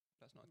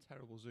That's not a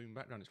terrible Zoom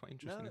background. It's quite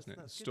interesting, isn't it?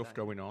 That's good, Stuff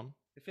though. going on.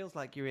 It feels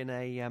like you're in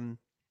a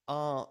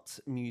art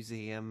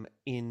museum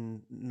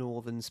in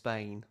northern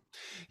Spain.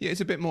 Yeah,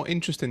 it's a bit more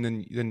interesting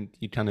than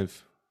you kind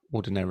of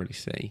ordinarily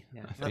see.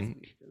 Yeah, I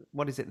think.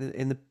 What is it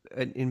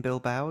in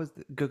Bilbao? Is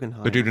it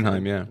Guggenheim? The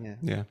Guggenheim,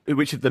 yeah.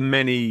 Which of the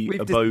many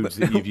abodes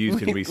that you've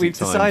used in recent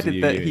times? We've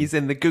decided that he's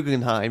in the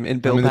Guggenheim in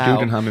Bilbao. I'm in the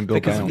Guggenheim in Bilbao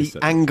because of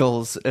the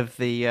angles of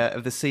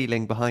the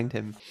ceiling behind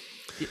him.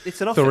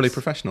 It's an office. Thoroughly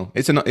professional.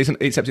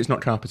 Except it's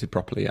not carpeted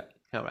properly yet.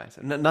 Oh, right.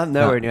 So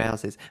nowhere in your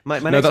houses. No,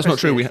 that's not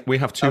true. We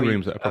have two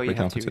rooms that are properly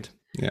carpeted.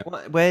 Yeah.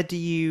 Where do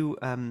you...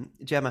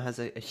 Gemma has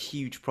a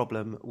huge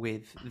problem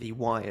with the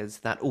wires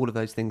that all of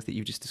those things that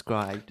you just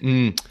described.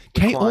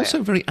 Kate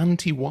also very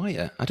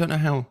anti-wire. I don't know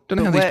how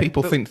these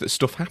people think that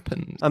stuff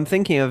happens. I'm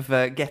thinking of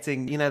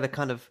getting, the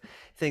kind of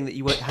thing that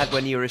you had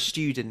when you were a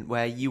student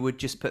where you would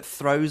just put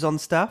throws on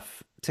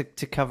stuff to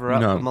cover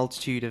up a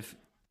multitude of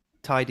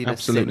tidiness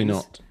Absolutely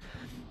sins. not.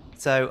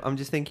 So I'm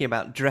just thinking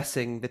about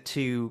dressing the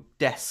two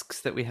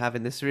desks that we have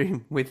in this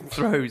room with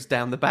throws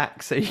down the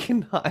back, so you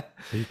can,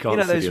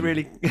 those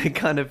really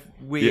kind of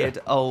weird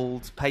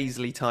old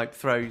paisley type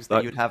throws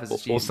that you'd have as a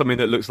student, or something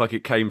that looks like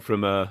it came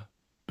from a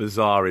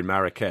bazaar in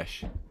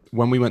Marrakesh.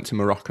 When we went to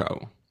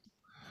Morocco,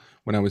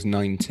 when I was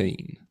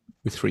 19,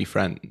 with 3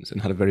 friends,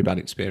 and had a very bad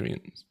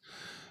experience,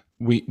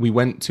 we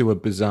went to a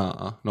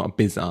bazaar, not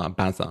a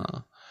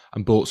bazaar,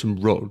 and bought some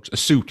rugs, a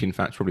souk, in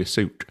fact, probably a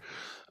souk.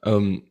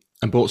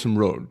 And bought some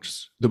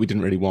rugs that we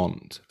didn't really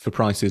want for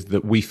prices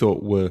that we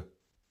thought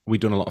we'd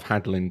done a lot of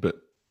haggling, but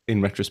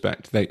in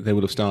retrospect, they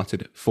would have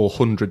started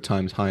 400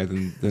 times higher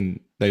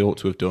than they ought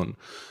to have done.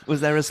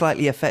 Was there a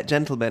slightly effete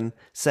gentleman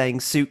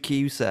saying "suit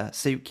you, sir,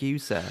 suit you,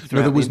 sir" throughout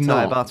No, there was the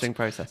entire not. bartering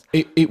process?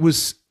 It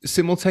was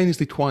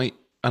simultaneously quite,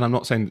 and I'm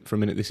not saying for a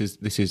minute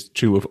this is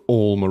true of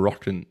all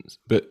Moroccans,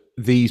 but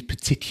these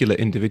particular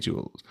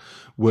individuals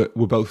were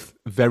both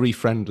very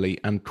friendly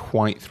and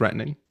quite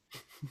threatening.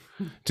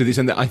 To the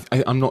extent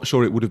that I'm not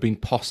sure it would have been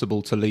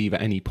possible to leave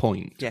at any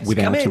point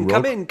without a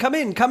rug. Come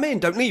in.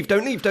 Don't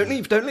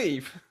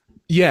leave.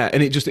 Yeah,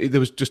 and there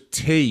was just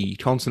tea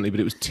constantly,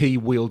 but it was tea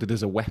wielded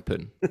as a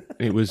weapon.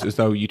 It was as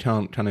though you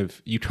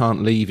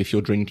can't leave if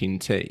you're drinking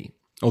tea.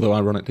 Although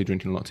ironically,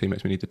 drinking a lot of tea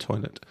makes me need the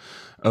toilet.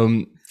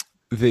 So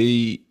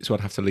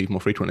I'd have to leave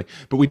more frequently.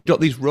 But we got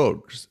these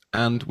rugs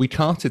and we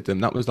carted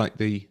them. That was like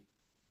the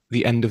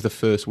end of the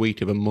first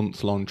week of a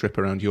month-long trip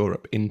around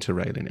Europe,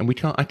 interrailing.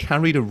 And I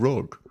carried a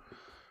rug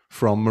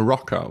from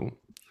Morocco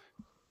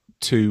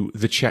to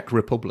the Czech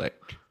Republic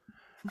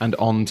and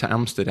on to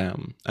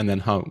Amsterdam and then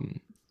home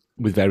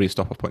with various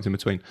stop-off points in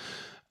between.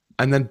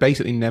 And then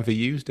basically never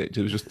used it.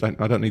 It was just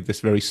like, I don't need this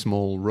very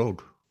small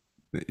rug.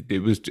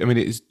 It was,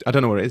 I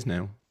don't know where it is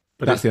now.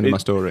 But that's the end of my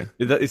story.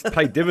 It's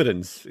paid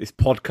dividends. It's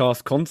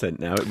podcast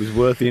content now. It was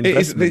worth the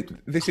investment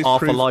this is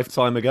half a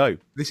lifetime ago.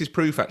 This is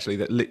proof, actually,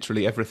 that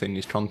literally everything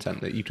is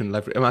content that you can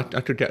leverage.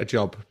 I could get a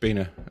job being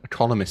an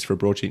economist for a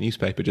broadsheet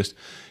newspaper, just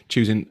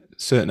choosing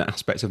certain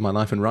aspects of my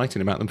life and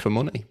writing about them for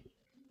money.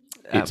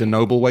 It's a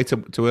noble way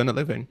to earn a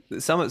living.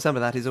 Some of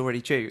that is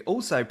already true.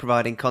 Also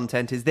providing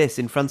content is this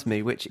in front of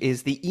me, which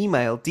is the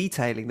email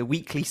detailing the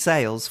weekly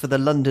sales for the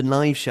London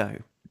Live show.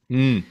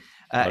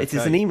 It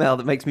is an email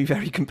that makes me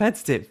very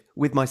competitive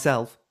with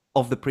myself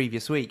of the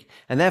previous week.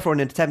 And therefore, in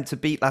an attempt to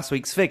beat last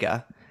week's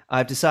figure,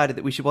 I've decided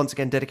that we should once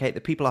again dedicate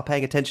the people are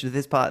paying attention to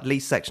this part, at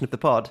least section of the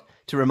pod,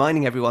 to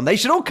reminding everyone they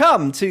should all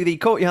come to the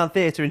Courtyard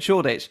Theatre in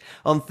Shoreditch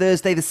on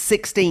Thursday the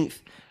 16th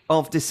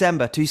of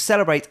December to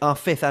celebrate our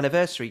 5th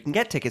anniversary. You can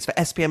get tickets for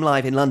SPM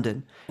Live in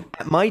London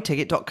at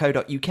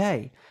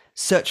myticket.co.uk.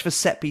 Search for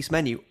Set Piece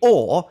Menu,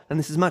 or, and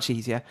this is much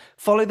easier,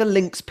 follow the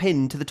links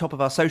pinned to the top of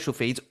our social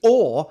feeds,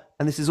 or,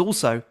 and this is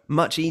also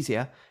much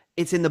easier,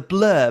 it's in the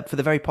blurb for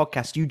the very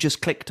podcast you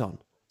just clicked on.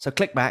 So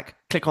click back,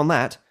 click on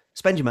that,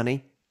 spend your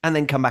money, and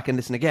then come back and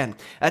listen again.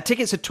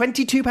 Tickets are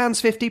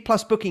 £22.50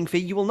 plus booking fee.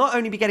 You will not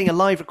only be getting a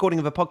live recording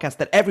of a podcast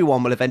that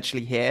everyone will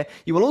eventually hear,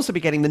 you will also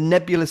be getting the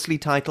nebulously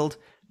titled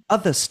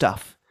Other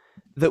Stuff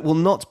that will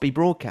not be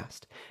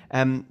broadcast.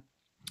 I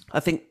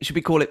think, should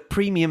we call it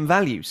premium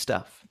value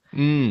stuff?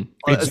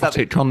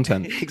 Exotic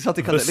content.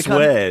 Exotic the content. The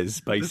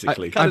swears,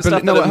 basically. Kind of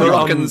stuff that the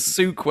Moroccan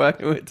souk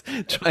would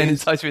try and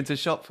entice you into a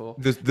shop for.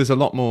 There's a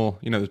lot more,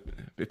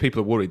 if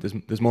people are worried,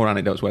 there's more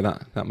anecdotes where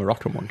that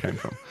Moroccan one came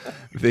from.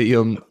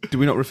 Do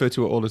we not refer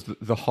to it all as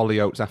the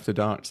Hollyoaks After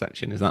Dark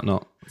section? Is that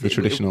not the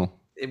traditional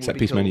set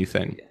piece menu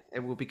thing? Yeah,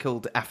 it will be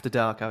called After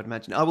Dark, I would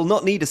imagine. I will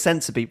not need a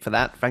censor beep for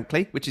that,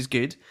 frankly, which is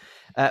good.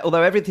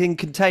 Although everything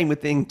contained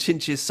within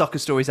Chinch's Soccer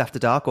Stories After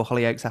Dark or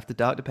Hollyoaks After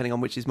Dark, depending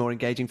on which is more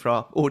engaging for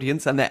our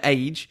audience and their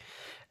age,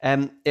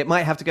 it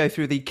might have to go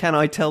through the Can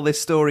I Tell This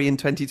Story in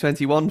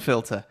 2021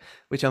 filter,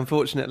 which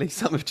unfortunately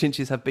some of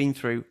Chinch's have been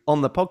through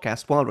on the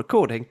podcast while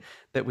recording,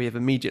 that we have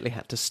immediately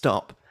had to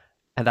stop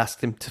and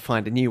asked him to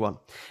find a new one.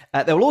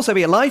 There will also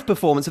be a live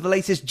performance of the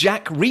latest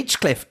Jack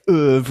Reachcliffe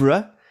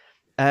oeuvre.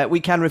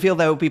 We can reveal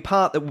there will be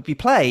part that will be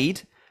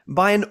played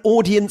by an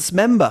audience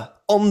member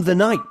on the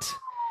night.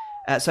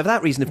 So for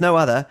that reason, if no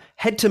other,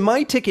 head to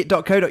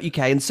myticket.co.uk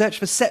and search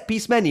for Set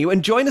Piece Menu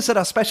and join us at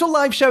our special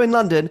live show in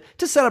London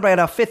to celebrate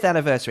our 5th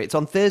anniversary. It's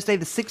on Thursday,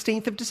 the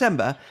 16th of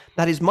December.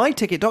 That is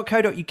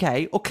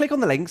myticket.co.uk, or click on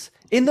the links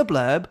in the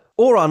blurb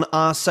or on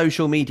our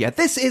social media.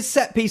 This is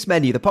Set Piece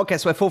Menu, the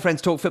podcast where four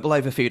friends talk football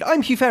over food.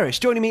 I'm Hugh Ferrish.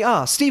 Joining me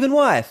are Stephen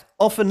Wyeth,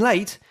 often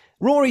late,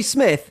 Rory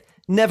Smith,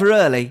 never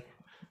early,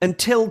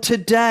 until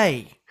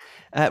today.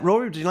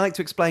 Rory, would you like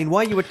to explain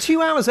why you were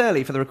 2 hours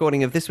early for the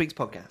recording of this week's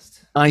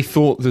podcast? I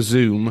thought the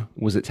Zoom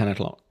was at 10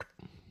 o'clock.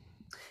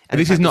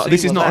 This is not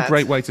a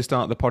great way to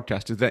start the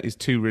podcast. That is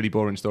two really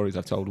boring stories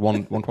I've told.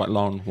 One quite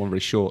long, one very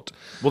short.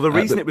 Well, the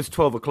reason it was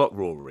 12 o'clock,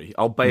 Rory,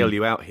 I'll bail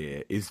you out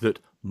here, is that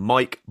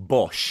Mike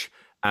Bosch,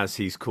 as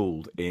he's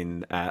called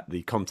in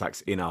the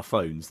contacts in our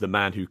phones, the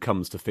man who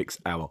comes to fix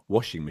our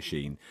washing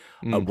machine,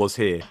 was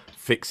here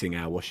fixing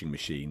our washing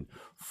machine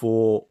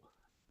for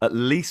at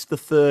least the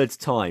third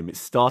time. It's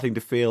starting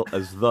to feel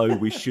as though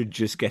we should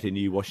just get a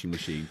new washing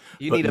machine.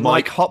 You need a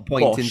Mike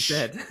Hotpoint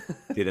instead.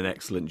 Did an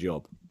excellent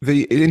job.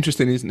 It's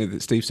interesting, isn't it,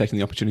 that Steve's taking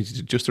the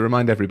opportunity to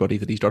remind everybody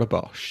that he's not a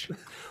Bosch.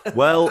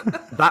 Well,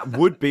 that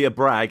would be a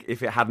brag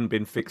if it hadn't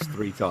been fixed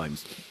 3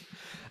 times.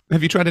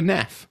 Have you tried a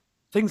Neff?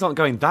 Things aren't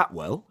going that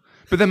well.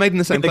 But they're made in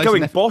the same place. They're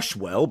going Bosch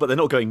well, but they're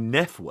not going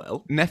Neff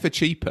well. Neff are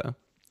cheaper,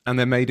 and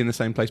they're made in the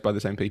same place by the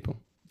same people.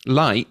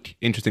 Like,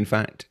 interesting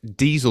fact,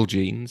 Diesel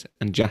jeans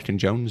and Jack and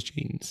Jones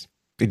jeans.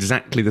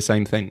 Exactly the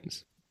same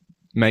things.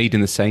 Made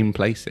in the same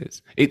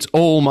places. It's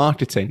all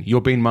marketing.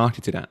 You're being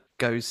marketed at.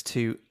 Goes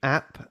to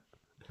app,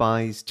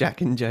 buys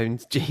Jack and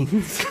Jones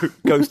jeans.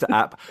 Goes to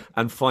app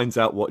and finds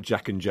out what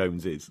Jack and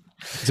Jones is.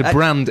 It's a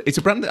brand. It's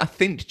a brand that I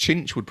think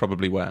Chinch would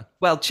probably wear.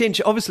 Well,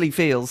 Chinch obviously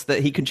feels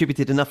that he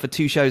contributed enough for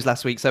 2 shows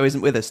last week, so isn't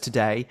with us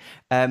today.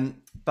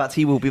 But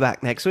he will be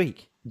back next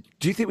week.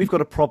 Do you think we've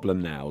got a problem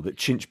now that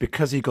Chinch,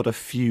 because he got a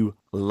few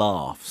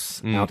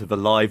laughs out of a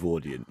live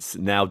audience,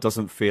 now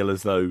doesn't feel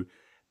as though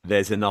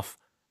there's enough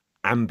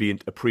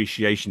ambient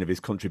appreciation of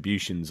his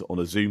contributions on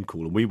a Zoom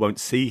call, and we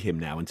won't see him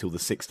now until the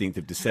 16th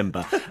of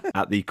December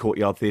at the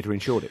Courtyard Theatre in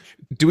Shoreditch?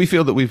 Do we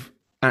feel that we've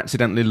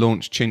accidentally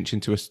launched Chinch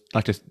into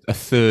a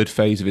third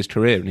phase of his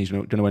career, and he's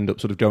going to end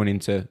up sort of going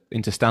into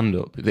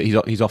stand-up, that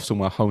he's off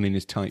somewhere honing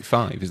his tight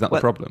five? Is that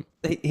the problem?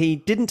 He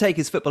didn't take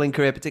his footballing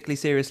career particularly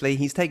seriously.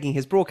 He's taking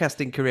his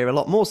broadcasting career a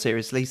lot more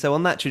seriously. So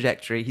on that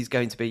trajectory, he's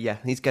going to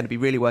be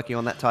really working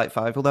on that tight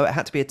five, although it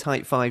had to be a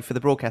tight five for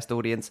the broadcast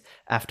audience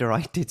after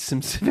I did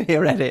some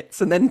severe edits.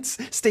 And then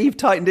Steve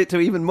tightened it to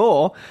even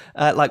more,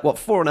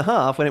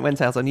 4.5 when it went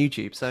out on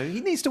YouTube. So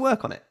he needs to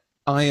work on it.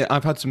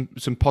 I've had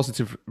some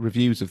positive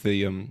reviews of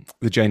the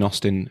Jane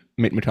Austen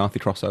Mick McCarthy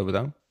crossover,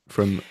 though,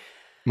 from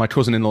my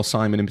cousin-in-law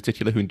Simon in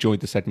particular, who enjoyed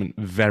the segment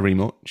very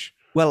much.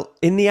 Well,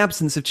 in the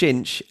absence of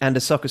Chinch and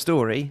a soccer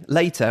story,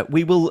 later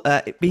we will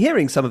be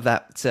hearing some of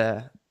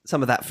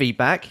that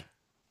feedback.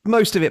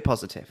 Most of it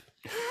positive.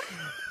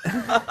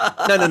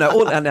 No.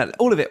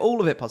 All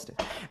of it positive.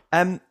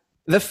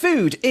 The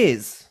food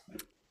is.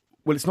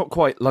 Well, it's not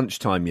quite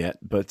lunchtime yet,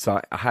 but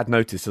I had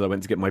noticed as I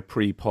went to get my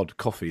pre-pod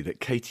coffee that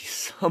Katie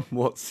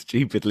somewhat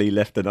stupidly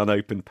left an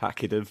unopened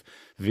packet of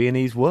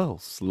Viennese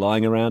whirls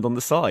lying around on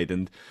the side,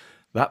 and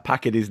that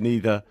packet is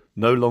neither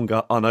no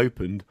longer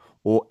unopened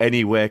or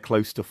anywhere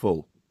close to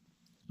full.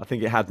 I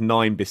think it had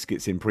 9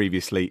 biscuits in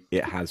previously.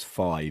 It has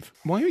 5.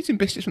 Why are you eating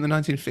biscuits from the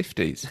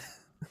 1950s?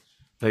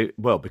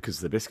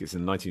 Because the biscuits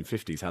in the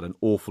 1950s had an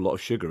awful lot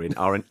of sugar in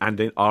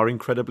and are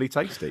incredibly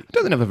tasty. I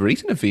don't think I've ever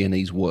eaten a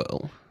Viennese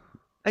whirl.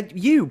 And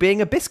you,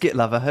 being a biscuit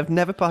lover, have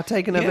never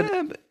partaken of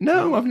it?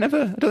 No, I've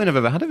never. I don't think I've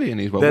ever had a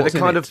Viennese whirl.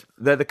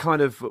 They're the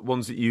kind of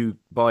ones that you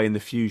buy in the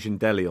Fusion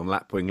Deli on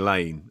Lapwing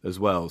Lane as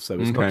well. So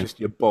it's not just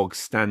your bog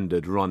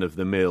standard run of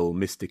the mill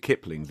Mr.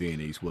 Kipling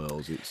Viennese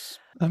whirls.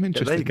 I'm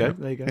interested.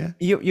 There you go.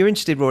 Yeah. You're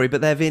interested, Rory, but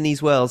they're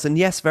Viennese whirls. And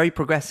yes, very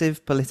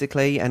progressive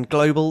politically and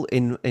global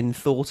in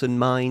thought and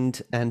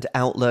mind and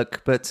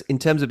outlook. But in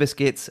terms of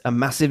biscuits, a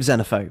massive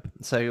xenophobe.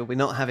 So you'll be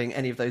not having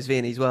any of those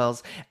Viennese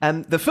whirls.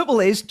 The football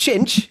is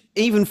Chinch,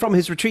 even from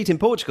his retreat in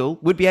Portugal,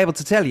 would be able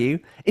to tell you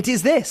it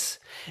is this.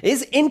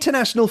 Is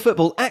international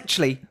football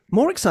actually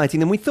more exciting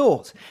than we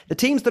thought? The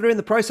teams that are in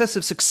the process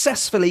of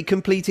successfully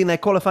completing their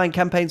qualifying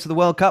campaigns for the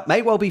World Cup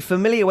may well be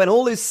familiar when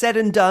all is said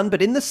and done,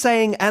 but in the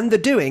saying and the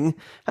doing,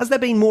 has there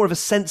been more of a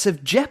sense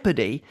of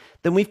jeopardy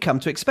than we've come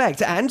to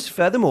expect? And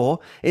furthermore,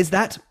 is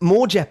that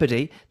more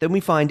jeopardy than we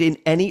find in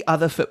any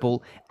other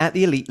football at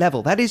the elite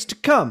level? That is to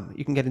come.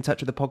 You can get in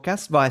touch with the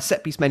podcast via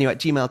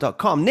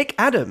setpiecemenu@gmail.com. Nick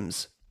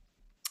Adams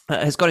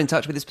has got in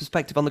touch with his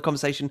perspective on the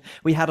conversation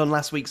we had on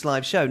last week's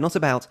live show, not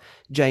about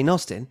Jane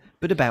Austen,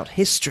 but about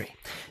history.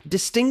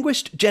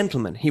 Distinguished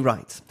gentlemen, he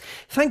writes,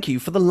 thank you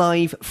for the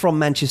Live from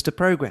Manchester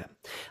programme.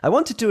 I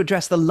wanted to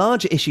address the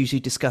larger issues you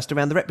discussed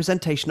around the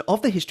representation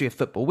of the history of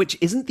football, which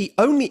isn't the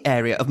only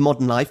area of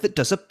modern life that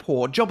does a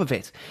poor job of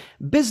it.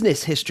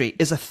 Business history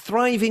is a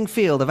thriving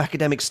field of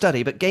academic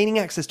study, but gaining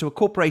access to a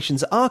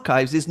corporation's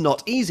archives is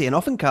not easy and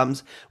often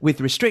comes with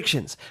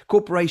restrictions.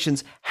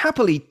 Corporations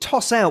happily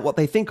toss out what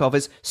they think of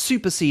as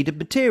superseded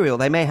material.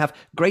 They may have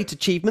great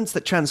achievements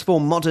that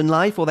transform modern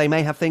life, or they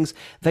may have things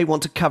they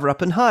want to cover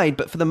up and hide,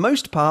 but for the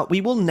most part,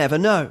 we will never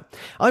know.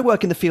 I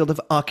work in the field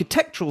of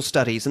architectural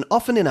studies, and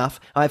often enough,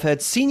 I've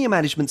heard senior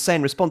management say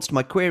in response to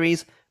my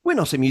queries, "We're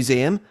not a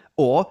museum,"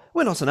 or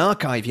 "We're not an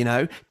archive, you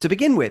know." To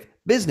begin with,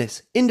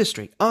 business,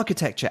 industry,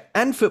 architecture,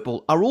 and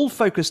football are all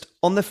focused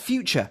on the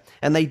future,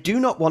 and they do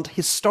not want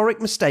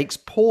historic mistakes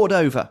poured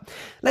over.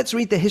 Let's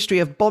read the history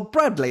of Bob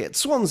Bradley at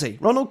Swansea,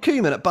 Ronald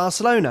Koeman at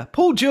Barcelona,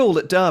 Paul Jewell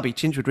at Derby,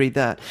 Chinch would read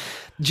that,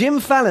 Jim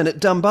Fallon at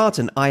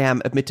Dumbarton. I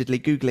am admittedly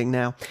Googling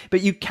now.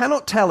 But you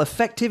cannot tell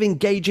effective,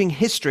 engaging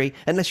history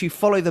unless you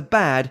follow the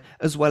bad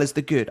as well as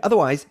the good.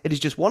 Otherwise, it is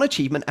just one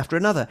achievement after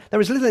another.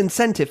 There is little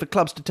incentive for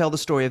clubs to tell the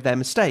story of their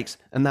mistakes,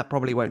 and that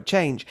probably won't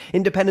change.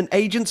 Independent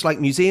agents like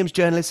museums,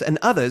 journalists, and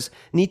others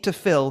need to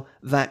fill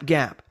that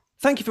gap.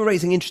 Thank you for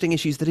raising interesting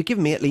issues that have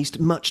given me at least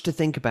much to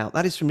think about.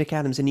 That is from Nick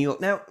Adams in New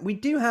York. Now, we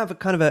do have a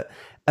kind of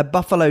a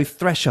Buffalo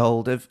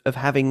threshold of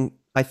having,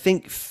 I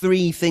think,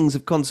 3 things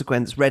of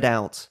consequence read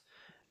out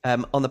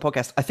on the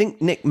podcast. I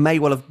think Nick may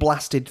well have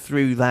blasted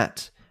through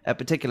that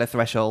particular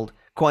threshold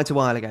quite a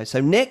while ago. So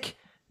Nick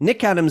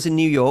Adams in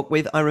New York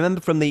with, I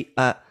remember from the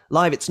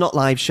Live It's Not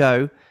Live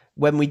show,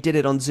 when we did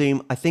it on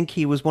Zoom, I think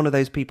he was one of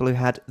those people who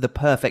had the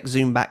perfect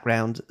Zoom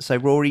background. So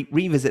Rory,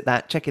 revisit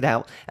that, check it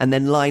out, and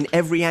then line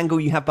every angle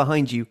you have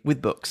behind you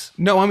with books.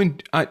 No,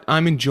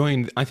 I'm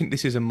enjoying, I think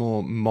this is a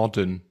more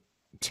modern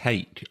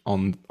take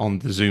on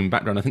the Zoom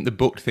background. I think the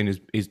book thing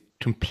is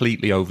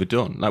completely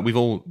overdone. Like we've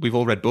all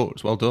read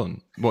books. Well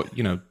done.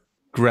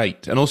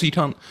 Great. And also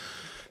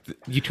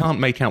you can't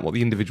make out what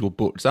the individual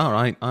books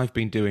are. I've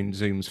been doing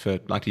Zooms for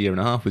like a year and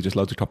a half with just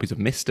loads of copies of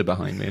Mister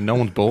behind me, and no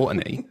one's bought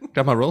any. I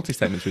have my royalty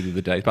statements with the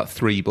other day. It's about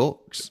 3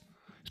 books.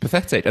 It's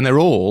pathetic, and they're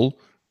all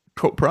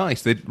cut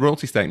price. The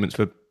royalty statements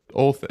for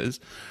authors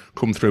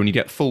come through, and you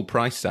get full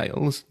price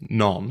sales,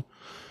 none.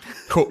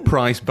 Cut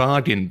price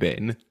bargain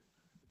bin,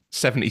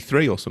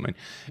 73 or something,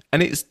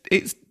 and it's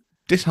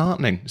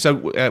disheartening.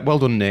 So well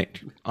done,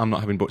 Nick. I'm not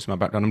having books in my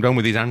background. I'm going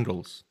with these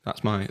angles.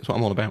 That's what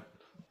I'm all about.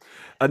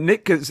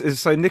 Nick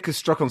has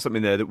struck on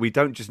something there, that we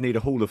don't just need a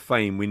Hall of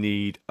Fame, we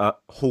need a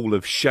Hall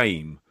of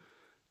Shame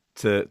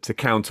to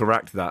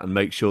counteract that and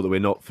make sure that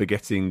we're not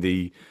forgetting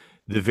the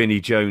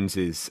Vinnie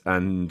Joneses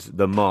and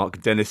the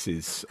Mark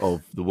Dennises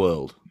of the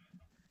world.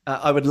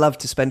 I would love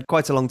to spend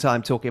quite a long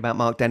time talking about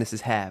Mark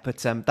Dennis's hair, but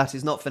that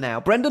is not for now.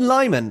 Brendan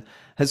Lyman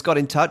has got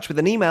in touch with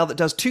an email that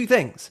does 2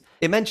 things.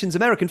 It mentions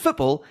American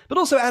football, but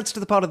also adds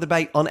to the part of the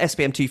debate on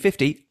SPM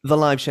 250, the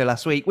live show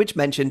last week, which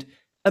mentioned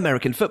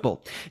American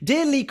football.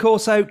 Dear Lee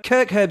Corso,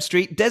 Kirk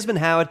Herbstreit, Desmond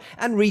Howard,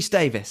 and Rhys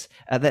Davis.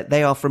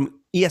 They are from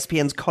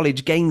ESPN's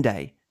College Game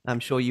Day. I'm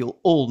sure you'll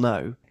all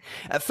know.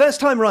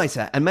 First-time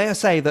writer, and may I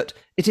say that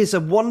it is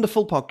a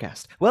wonderful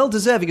podcast, well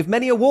deserving of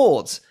many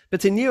awards.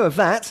 But in lieu of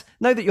that,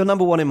 know that you're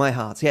number one in my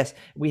heart. Yes,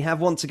 we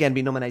have once again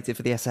been nominated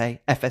for the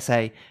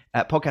FSA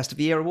Podcast of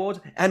the Year Award,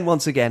 and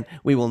once again,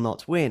 we will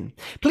not win.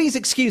 Please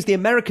excuse the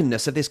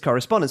Americanness of this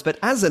correspondence, but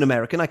as an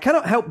American, I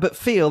cannot help but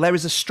feel there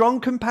is a strong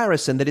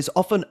comparison that is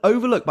often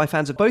overlooked by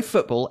fans of both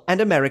football and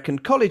American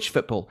college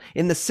football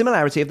in the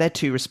similarity of their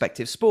 2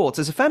 respective sports.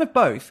 As a fan of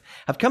both,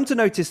 I've come to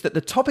notice that the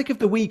topic of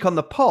the week on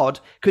the pod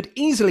could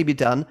easily be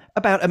done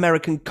about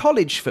American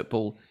college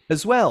football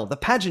as well. The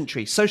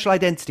pageantry, social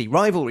identity,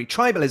 rivalry,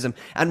 tribalism,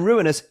 and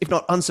ruinous, if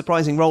not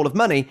unsurprising, role of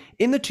money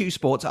in the 2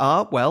 sports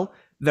are, well,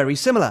 very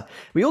similar.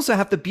 We also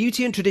have the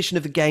beauty and tradition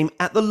of the game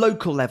at the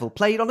local level,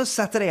 played on a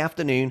Saturday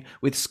afternoon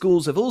with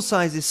schools of all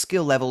sizes,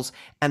 skill levels,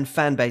 and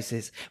fan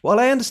bases. While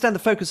I understand the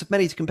focus of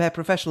many to compare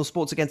professional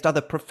sports against other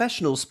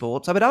professional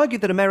sports, I would argue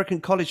that American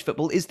college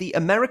football is the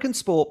American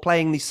sport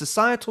playing the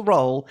societal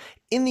role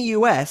in the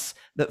US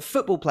that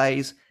football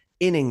plays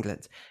in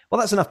England. Well,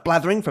 that's enough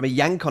blathering from a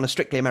yank on a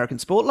strictly American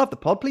sport. Love the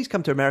pod. Please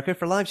come to America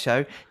for a live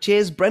show.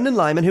 Cheers, Brendan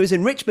Lyman, who is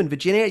in Richmond,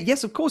 Virginia.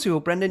 Yes, of course you will,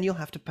 Brendan. You'll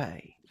have to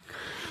pay.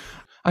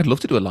 I'd love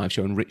to do a live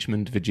show in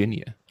Richmond,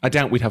 Virginia. I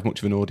doubt we'd have much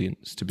of an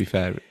audience, to be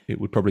fair. It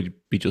would probably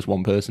be just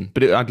one person,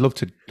 but I'd love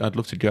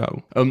to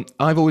go.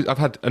 I've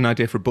had an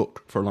idea for a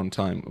book for a long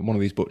time. One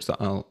of these books that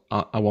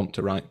I want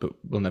to write, but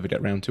will never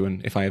get around to.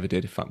 And if I ever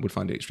did, I would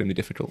find it extremely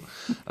difficult.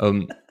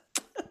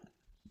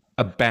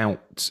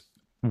 About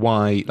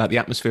why, like, the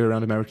atmosphere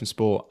around American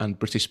sport and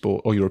British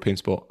sport or European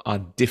sport are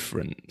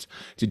different.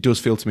 It does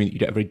feel to me that you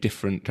get a very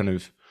different kind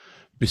of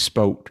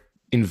bespoke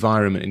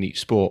environment in each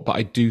sport. But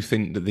I do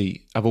think that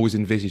I've always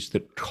envisaged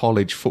that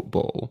college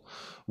football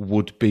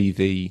would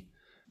be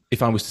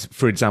if I was,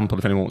 for example,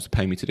 if anyone wants to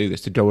pay me to do this,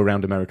 to go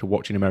around America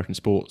watching American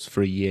sports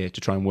for a year to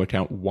try and work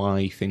out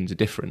why things are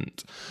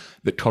different,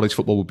 that college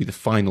football would be the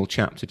final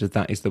chapter, because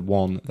that is the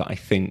one that I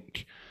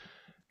think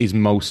is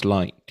most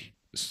like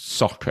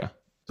soccer.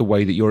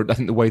 I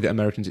think the way that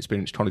Americans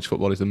experience college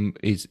football is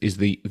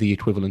the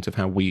equivalent of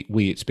how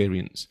we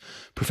experience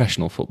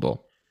professional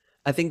football.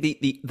 I think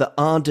the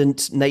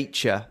ardent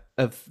nature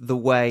of the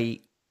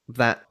way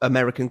that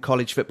American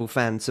college football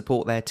fans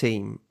support their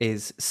team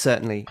is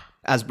certainly,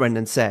 as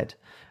Brendan said,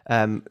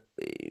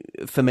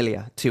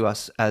 familiar to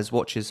us as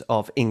watchers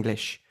of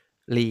English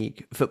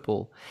league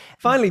football.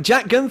 Finally,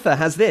 Jack Gunther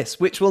has this,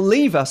 which will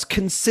leave us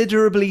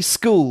considerably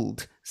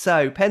schooled.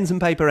 So, pens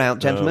and paper out,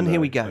 gentlemen. Here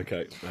we go.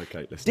 Okay,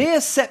 listen.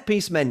 Dear Set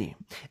Piece Menu,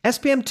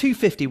 SPM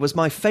 250 was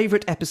my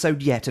favourite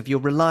episode yet of your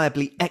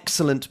reliably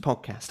excellent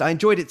podcast. I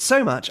enjoyed it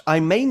so much, I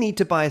may need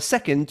to buy a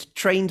second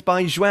Trained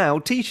by Joao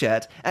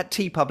t-shirt at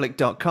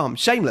tpublic.com.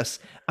 Shameless,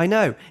 I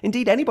know.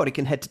 Indeed, anybody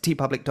can head to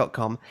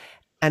tpublic.com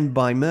and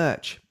buy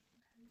merch.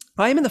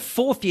 I am in the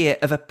 4th year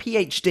of a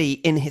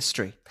PhD in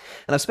history,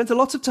 and I've spent a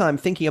lot of time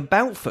thinking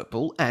about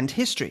football and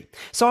history.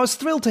 So I was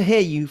thrilled to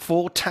hear you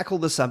four tackle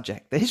the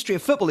subject. The history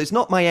of football is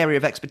not my area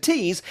of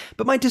expertise,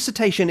 but my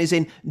dissertation is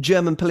in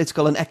German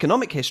political and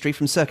economic history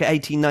from circa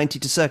 1890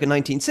 to circa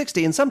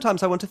 1960, and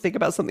sometimes I want to think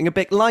about something a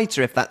bit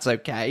lighter, if that's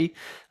okay.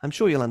 I'm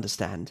sure you'll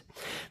understand.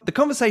 The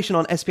conversation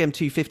on SPM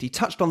 250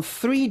 touched on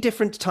 3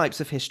 different types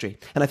of history,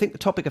 and I think the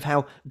topic of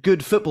how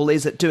good football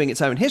is at doing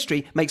its own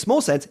history makes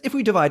more sense if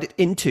we divide it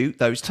into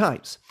those types.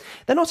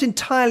 They're not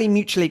entirely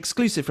mutually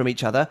exclusive from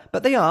each other,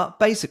 but they are,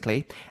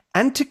 basically,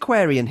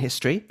 antiquarian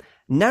history,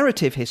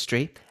 narrative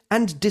history,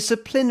 and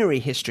disciplinary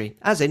history,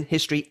 as in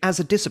history as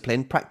a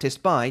discipline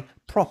practiced by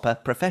proper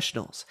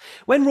professionals.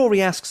 When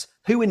Rory asks,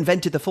 who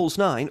invented the false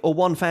nine, or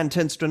one fan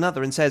turns to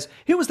another and says,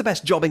 who was the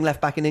best jobbing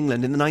left-back in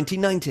England in the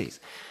 1990s?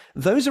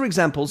 Those are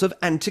examples of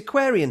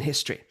antiquarian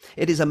history.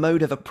 It is a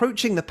mode of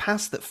approaching the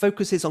past that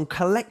focuses on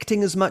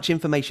collecting as much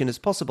information as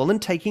possible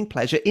and taking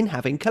pleasure in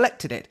having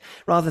collected it,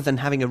 rather than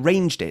having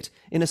arranged it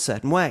in a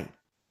certain way.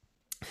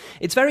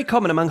 It's very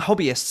common among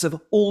hobbyists of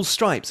all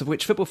stripes, of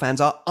which football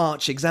fans are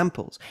arch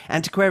examples.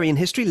 Antiquarian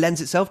history lends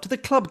itself to the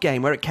club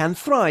game, where it can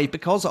thrive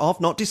because of,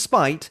 not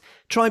despite,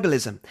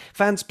 tribalism.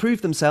 Fans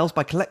prove themselves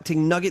by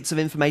collecting nuggets of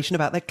information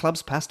about their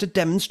club's past to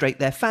demonstrate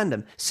their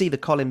fandom. See the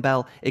Colin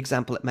Bell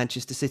example at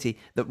Manchester City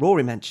that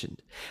Rory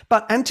mentioned.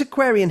 But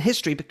antiquarian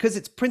history, because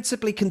it's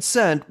principally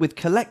concerned with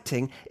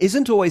collecting,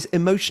 isn't always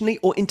emotionally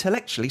or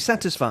intellectually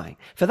satisfying.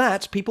 For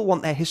that, people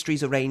want their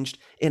histories arranged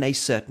in a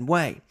certain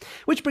way.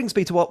 Which brings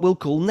me to what we'll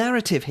call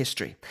narrative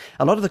history.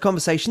 A lot of the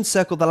conversations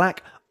circle the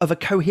lack of a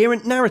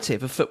coherent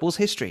narrative of football's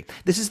history.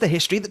 This is the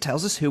history that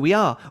tells us who we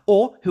are,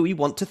 or who we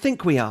want to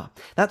think we are.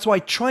 That's why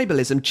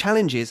tribalism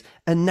challenges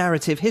a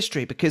narrative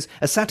history, because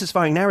a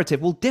satisfying narrative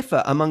will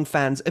differ among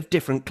fans of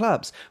different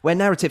clubs. Where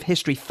narrative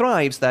history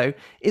thrives, though,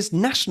 is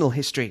national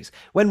histories.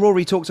 When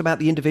Rory talks about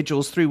the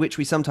individuals through which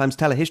we sometimes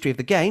tell a history of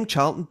the game,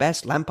 Charlton,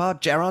 Best, Lampard,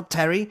 Gerrard,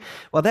 Terry,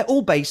 well, they're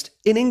all based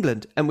in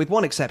England, and with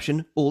one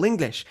exception, all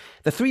English.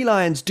 The Three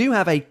Lions do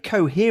have a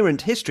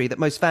coherent history that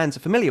most fans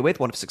are familiar with,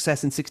 one of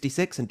success in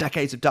 66 and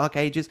decades of dark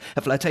ages,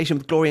 a flirtation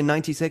with glory in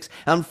 96,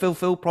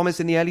 unfulfilled promise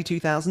in the early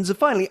 2000s, and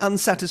finally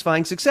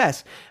unsatisfying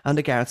success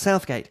under Gareth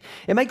Southgate.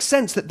 It makes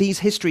sense that these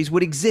histories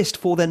would exist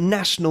for the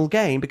national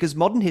game, because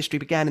modern history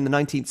began in the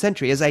 19th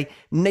century as a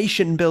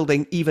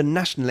nation-building, even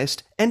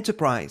nationalist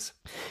enterprise.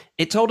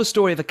 It told a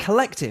story of a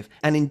collective,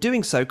 and in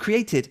doing so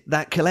created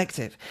that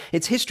collective.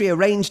 It's history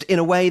arranged in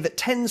a way that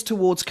tends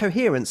towards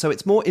coherence, so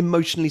it's more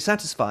emotionally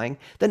satisfying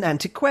than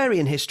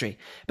antiquarian history.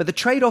 But the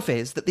trade-off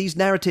is that these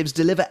narratives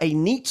deliver a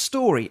neat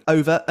story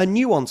over a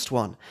nuanced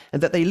one,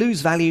 and that they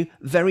lose value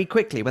very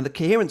quickly when the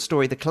coherent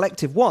story the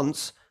collective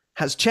wants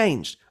has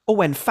changed, or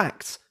when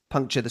facts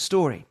puncture the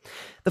story.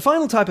 The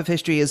final type of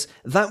history is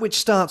that which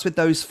starts with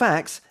those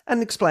facts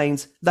and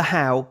explains the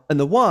how and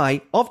the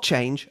why of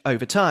change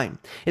over time.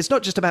 It's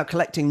not just about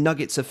collecting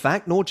nuggets of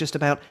fact, nor just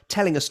about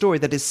telling a story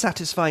that is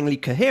satisfyingly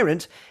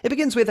coherent. It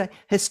begins with a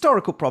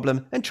historical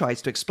problem and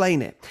tries to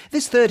explain it.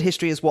 This third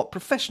history is what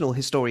professional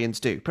historians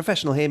do.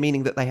 Professional here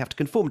meaning that they have to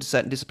conform to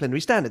certain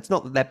disciplinary standards,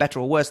 not that they're better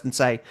or worse than,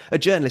 say, a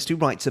journalist who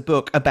writes a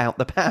book about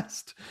the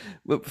past,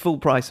 full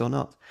price or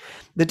not.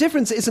 The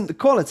difference isn't the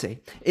quality,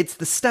 it's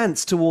the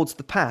stance towards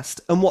the past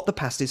and what the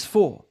past is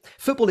for.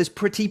 Football is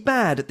pretty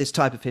bad at this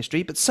type of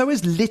history, but so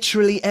is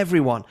literally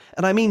everyone.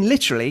 And I mean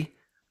literally.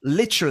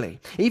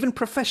 Even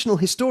professional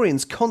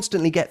historians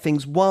constantly get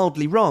things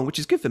wildly wrong, which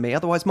is good for me,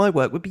 otherwise my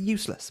work would be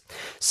useless.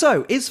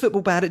 So, is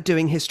football bad at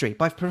doing history?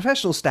 By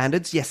professional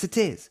standards, yes it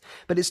is.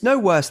 But it's no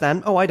worse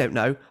than,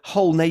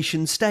 whole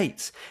nation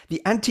states.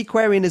 The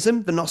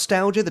antiquarianism, the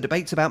nostalgia, the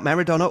debates about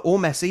Maradona or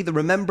Messi, the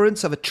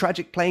remembrance of a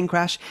tragic plane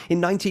crash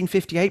in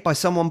 1958 by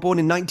someone born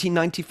in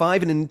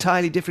 1995 in an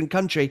entirely different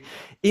country.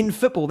 In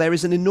football, there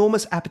is an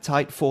enormous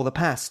appetite for the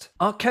past.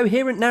 Are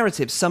coherent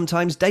narratives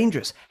sometimes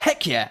dangerous?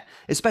 Heck yeah!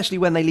 Especially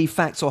when they leave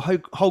facts or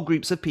whole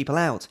groups of people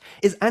out.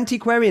 Is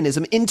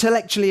antiquarianism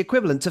intellectually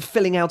equivalent to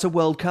filling out a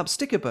World Cup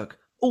sticker book?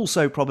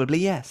 Also probably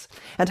yes.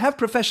 And have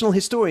professional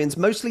historians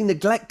mostly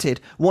neglected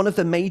one of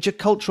the major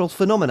cultural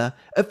phenomena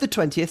of the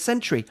 20th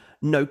century?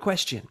 No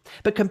question.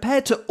 But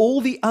compared to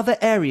all the other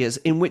areas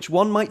in which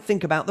one might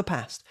think about the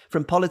past,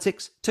 from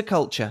politics to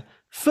culture,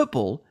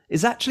 football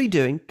is actually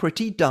doing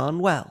pretty darn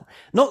well.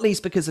 Not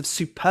least because of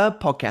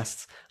superb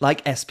podcasts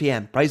like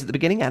SPM. Praise at the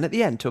beginning and at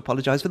the end to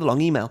apologise for the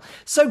long email.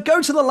 So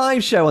go to the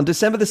live show on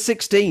December the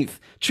 16th.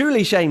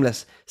 Truly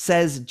shameless,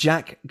 says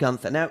Jack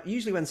Gunther. Now,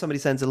 usually when somebody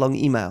sends a long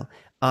email,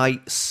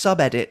 I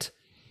sub-edit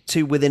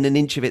to within an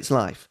inch of its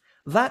life.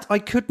 That I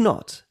could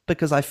not,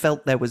 because I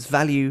felt there was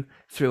value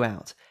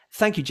throughout.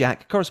 Thank you,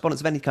 Jack.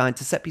 Correspondence of any kind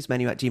to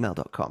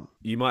setpiecemenu@gmail.com.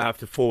 You might have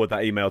to forward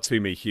that email to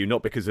me, Hugh,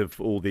 not because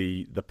of all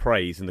the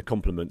praise and the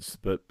compliments,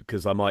 but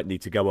because I might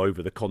need to go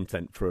over the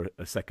content for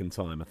a second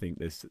time. I think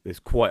there's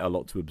quite a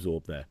lot to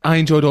absorb there. I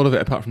enjoyed all of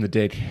it apart from the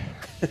dig.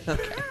 Okay.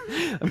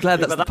 I'm glad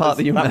that's the part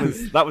that you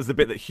meant. That was the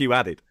bit that Hugh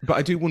added. But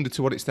I do wonder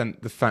to what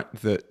extent the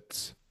fact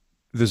that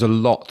there's a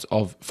lot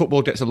of...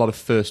 Football gets a lot of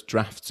first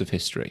drafts of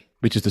history,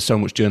 because there's so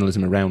much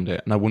journalism around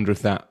it. And I wonder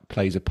if that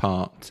plays a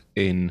part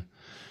in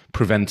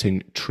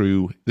preventing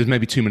there's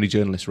maybe too many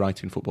journalists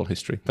writing football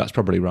history. That's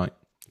probably right.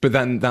 But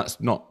then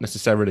that's not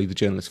necessarily the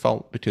journalist's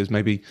fault, because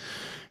maybe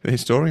the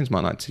historians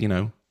might like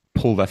to,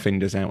 pull their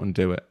fingers out and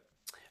do it.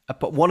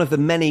 But one of the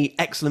many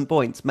excellent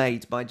points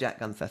made by Jack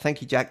Gunther.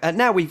 Thank you, Jack.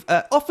 Now, we've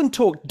often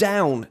talked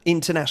down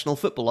international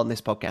football on this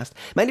podcast,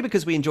 mainly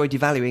because we enjoy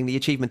devaluing the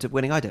achievement of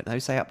winning,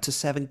 say up to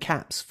 7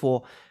 caps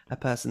for a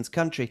person's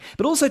country,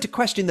 but also to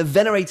question the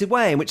venerated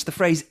way in which the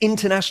phrase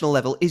international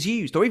level is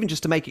used, or even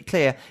just to make it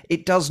clear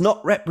it does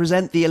not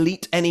represent the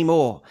elite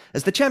anymore,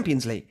 as the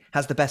Champions League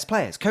has the best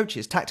players,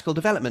 coaches, tactical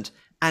development,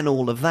 and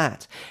all of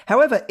that.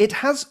 However, it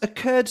has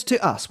occurred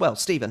to us,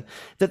 Stephen,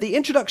 that the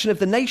introduction of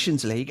the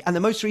Nations League and the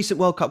most recent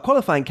World Cup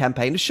qualifying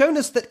campaign has shown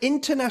us that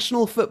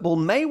international football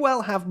may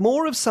well have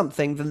more of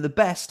something than the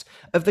best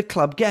of the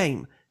club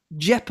game: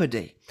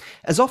 jeopardy.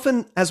 As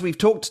often as we've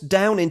talked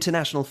down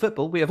international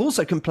football, we have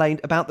also complained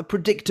about the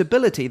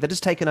predictability that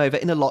has taken over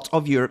in a lot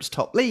of Europe's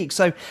top leagues.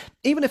 So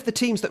even if the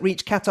teams that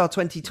reach Qatar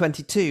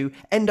 2022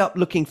 end up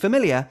looking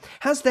familiar,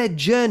 has their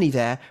journey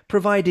there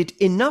provided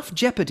enough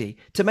jeopardy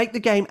to make the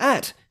game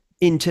at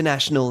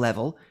international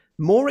level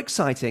more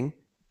exciting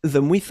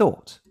than we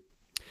thought?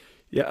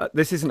 Yeah,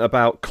 this isn't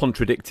about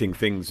contradicting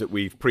things that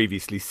we've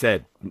previously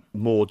said,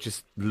 more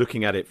just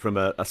looking at it from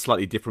a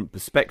slightly different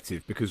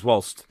perspective, because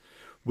whilst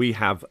we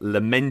have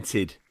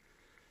lamented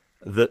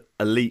that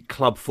elite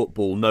club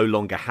football no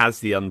longer has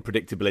the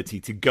unpredictability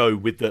to go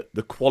with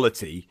the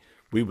quality,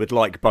 we would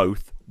like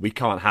both, we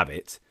can't have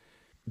it.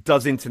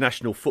 Does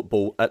international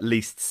football at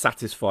least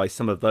satisfy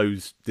some of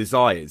those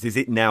desires? Is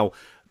it now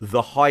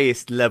the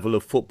highest level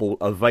of football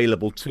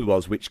available to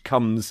us, which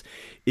comes,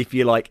 if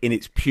you like, in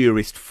its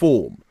purest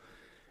form?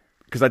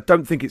 Because I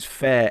don't think it's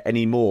fair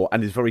anymore,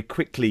 and has very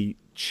quickly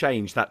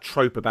changed that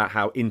trope about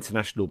how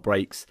international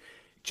breaks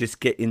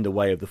just get in the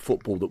way of the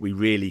football that we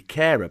really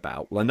care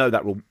about. Well, I know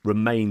that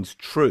remains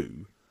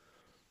true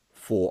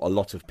for a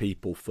lot of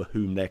people for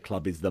whom their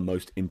club is the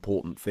most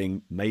important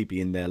thing maybe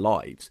in their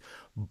lives.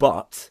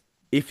 But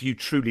if you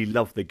truly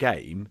love the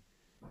game,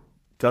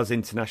 does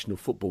international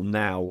football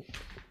now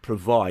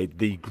provide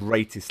the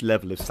greatest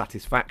level of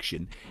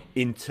satisfaction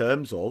in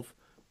terms of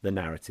the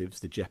narratives,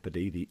 the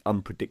jeopardy, the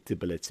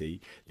unpredictability,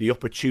 the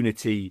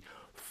opportunity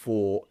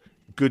for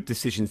good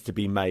decisions to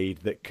be made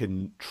that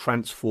can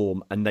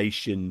transform a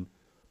nation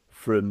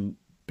from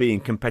being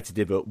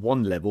competitive at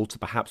one level to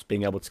perhaps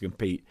being able to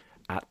compete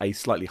at a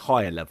slightly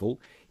higher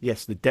level?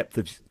 Yes, the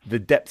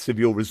depths of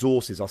your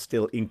resources are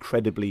still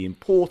incredibly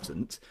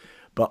important,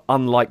 but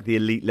unlike the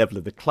elite level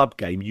of the club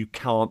game, you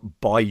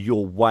can't buy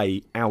your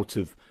way out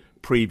of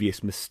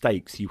previous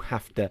mistakes. You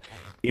have to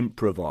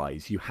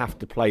improvise, you have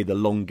to play the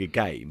longer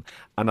game,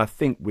 and I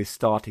think we're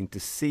starting to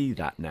see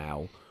that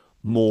now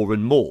more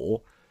and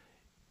more.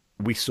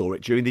 We saw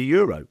it during the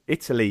Euro.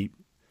 Italy,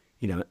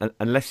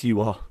 unless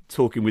you are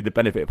talking with the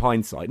benefit of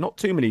hindsight, not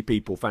too many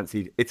people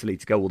fancied Italy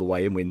to go all the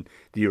way and win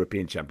the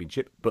European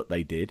Championship, but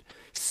they did.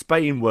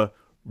 Spain were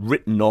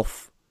written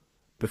off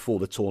before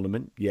the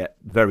tournament, yet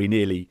very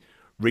nearly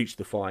reached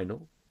the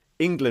final.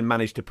 England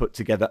managed to put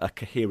together a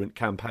coherent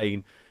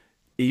campaign,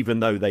 even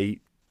though they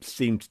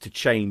seemed to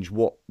change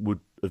what would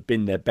have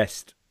been their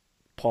best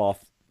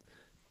path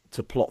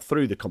to plot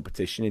through the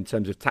competition in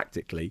terms of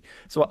tactically.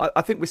 So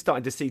I think we're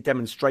starting to see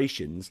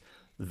demonstrations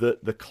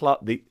that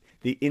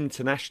the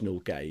international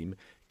game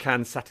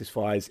can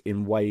satisfy us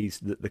in ways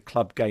that the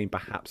club game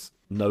perhaps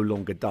no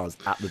longer does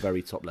at the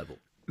very top level.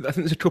 I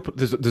think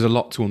there's a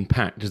lot to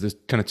unpack, because there's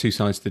kind of two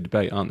sides to the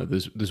debate, aren't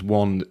there? There's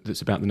one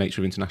that's about the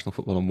nature of international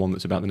football and one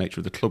that's about the nature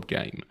of the club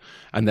game,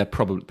 and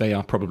they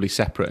are probably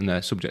separate and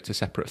they're subject to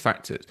separate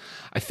factors.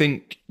 I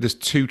think there's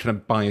two kind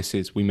of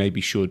biases we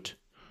maybe should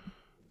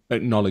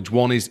acknowledge.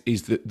 One is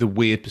the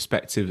weird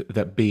perspective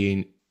that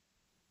being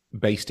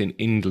based in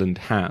England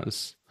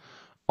has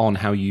on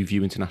how you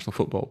view international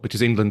football,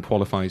 because England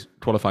qualify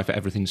for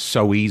everything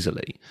so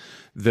easily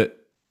that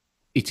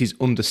it is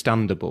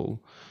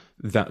understandable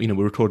that, we're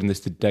recording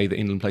this the day that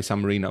England play San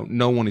Marino.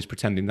 No one is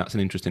pretending that's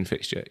an interesting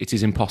fixture. It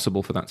is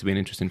impossible for that to be an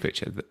interesting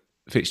fixture.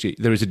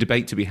 There is a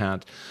debate to be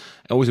had.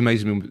 It always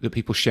amazes me that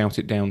people shout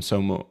it down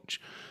so much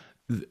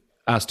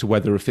as to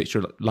whether a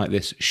fixture like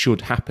this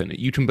should happen.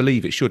 You can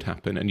believe it should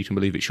happen and you can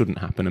believe it shouldn't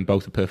happen, and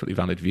both are perfectly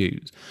valid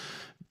views.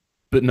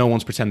 But no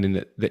one's pretending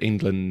that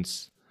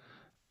England's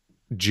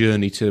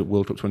journey to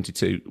World Cup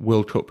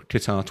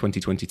Qatar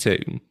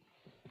 2022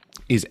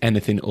 is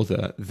anything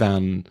other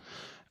than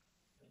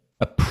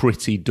a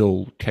pretty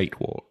dull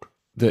cakewalk.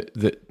 That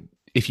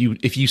if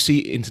you see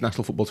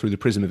international football through the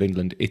prism of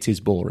England, it is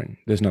boring.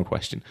 There's no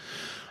question.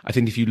 I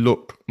think if you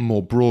look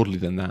more broadly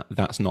than that,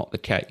 that's not the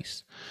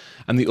case.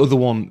 And the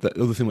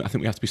other thing I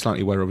think we have to be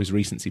slightly aware of is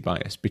recency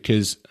bias,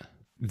 because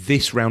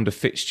this round of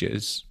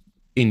fixtures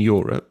in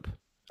Europe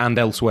and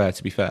elsewhere,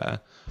 to be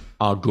fair,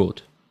 are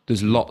good.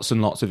 There's lots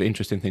and lots of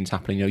interesting things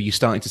happening. You're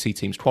starting to see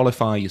teams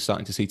qualify. You're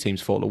starting to see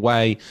teams fall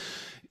away.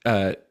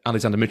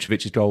 Alexander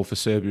Mitrovic's goal for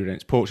Serbia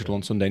against Portugal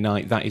on Sunday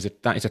night, that is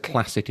a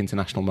classic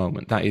international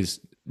moment. That is,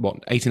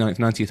 89th,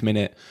 90th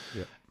minute,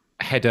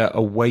 header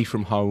away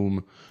from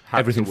home,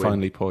 everything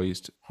finally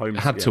poised.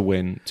 Had to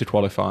win to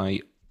qualify.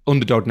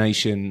 Underdog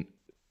nation,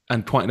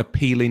 and quite an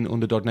appealing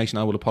underdog nation.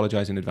 I will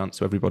apologise in advance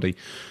to everybody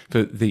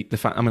for the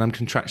fact. I mean, I'm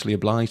contractually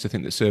obliged to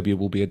think that Serbia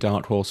will be a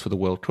dark horse for the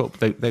World Cup.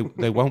 They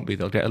won't be.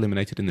 They'll get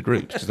eliminated in the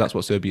groups because that's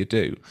what Serbia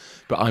do.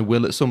 But I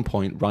will at some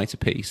point write a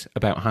piece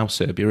about how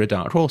Serbia are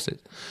dark horses.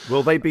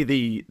 Will they be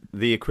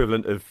the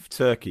equivalent of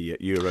Turkey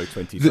at Euro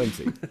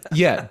 2020?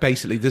 Yeah,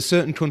 basically. There's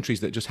certain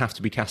countries that just have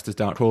to be cast as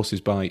dark horses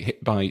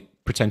by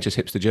pretentious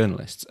hipster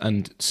journalists,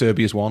 and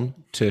Serbia's one,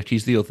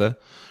 Turkey's the other.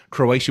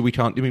 Croatia, we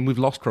can't. I mean, we've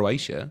lost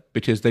Croatia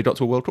because they got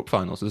to a World Cup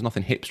final. So there's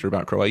nothing hipster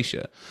about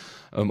Croatia.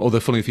 Although,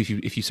 funny, if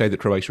you say that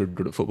Croatia are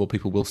good at football,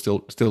 people will still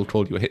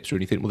call you a hipster,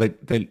 and you think, well,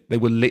 they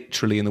were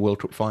literally in the World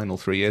Cup final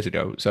 3 years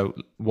ago. So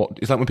what?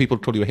 It's like when people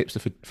call you a hipster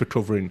for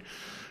covering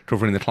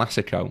the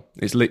Classico.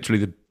 It's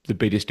literally the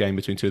biggest game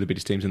between two of the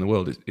biggest teams in the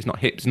world. It's not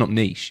hip. It's not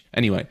niche.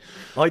 Anyway,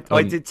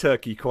 I did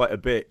Turkey quite a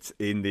bit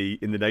in the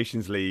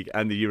Nations League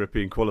and the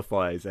European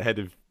qualifiers ahead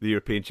of the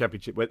European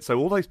Championship. So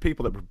all those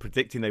people that were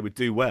predicting they would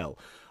do well,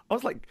 I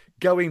was like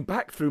going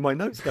back through my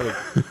notes going,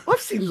 I've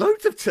seen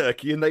loads of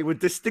Turkey and they were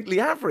distinctly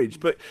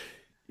average, but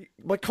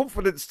my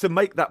confidence to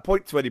make that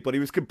point to anybody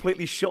was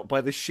completely shot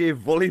by the sheer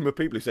volume of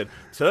people who said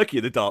Turkey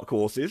are the dark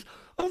horses.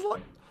 I was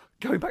like,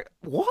 going back,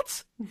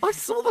 what? I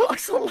saw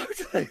loads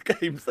of their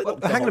games. Well,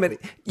 hang on a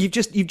minute. You've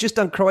just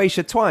done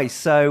Croatia twice,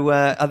 so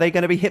are they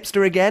going to be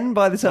hipster again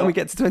by the time we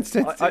get to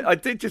 2022? I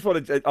did just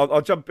want to.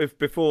 I'll jump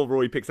before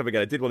Rory picks up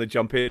again. I did want to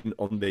jump in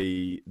on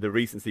the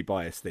recency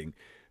bias thing,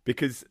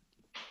 because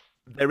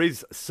there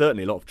is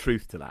certainly a lot of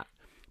truth to that.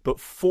 But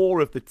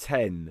 4 of the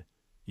 10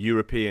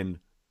 European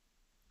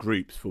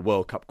groups for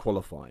World Cup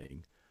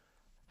qualifying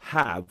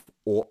have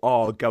or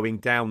are going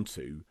down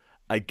to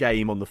a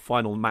game on the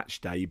final match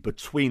day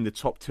between the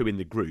top 2 in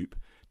the group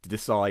to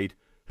decide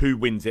who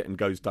wins it and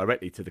goes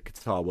directly to the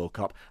Qatar World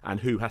Cup and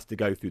who has to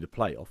go through the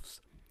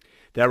playoffs.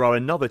 There are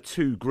another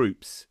 2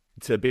 groups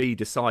to be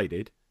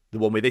decided. The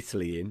one with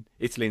Italy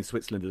and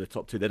Switzerland are the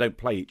top 2. They don't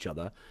play each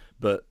other,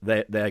 but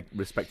their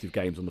respective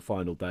games on the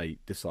final day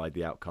decide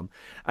the outcome.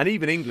 And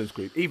even England's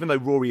group, even though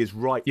Rory is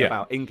right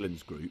about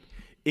England's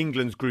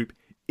group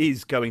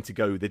is going to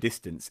go the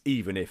distance,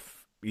 even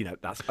if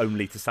that's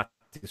only to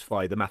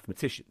satisfy the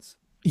mathematicians.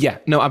 Yeah,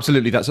 no,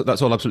 absolutely. That's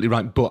all absolutely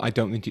right. But I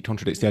don't think it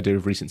contradicts the idea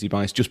of recency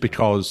bias, just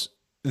because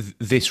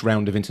this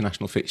round of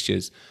international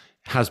fixtures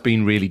has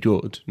been really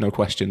good. No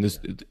question.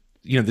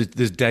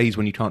 There's days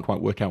when you can't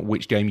quite work out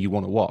which game you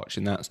want to watch,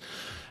 and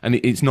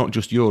it's not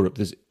just Europe.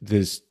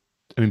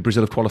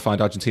 Brazil have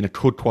qualified. Argentina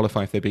could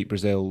qualify if they beat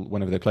Brazil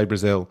whenever they play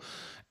Brazil.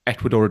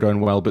 Ecuador are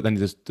going well, but then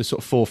there's sort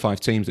of 4 or 5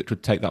 teams that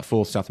could take that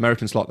 4th South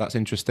American slot. That's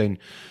interesting.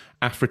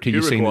 Africa,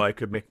 Uruguay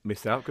could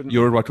miss out, couldn't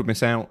Uruguay could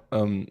miss out,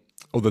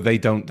 although they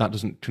don't. That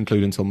doesn't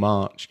conclude until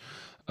March.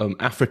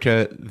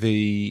 Africa,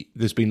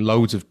 there's been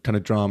loads of kind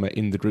of drama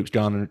in the groups.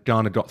 Ghana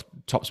got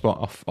top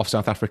spot off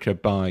South Africa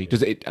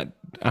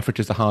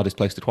Africa's the hardest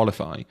place to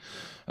qualify.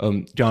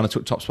 Ghana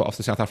took top spot off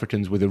the South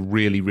Africans with a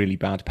really, really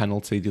bad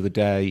penalty the other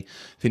day.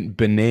 I think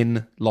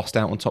Benin lost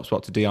out on top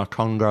spot to DR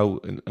Congo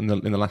in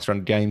the last round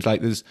of games.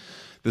 Like there's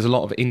a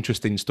lot of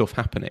interesting stuff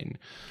happening,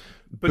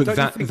 but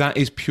that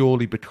is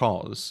purely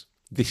because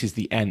this is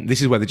the end.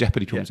 This is where the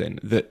jeopardy comes in.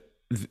 That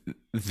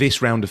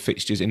this round of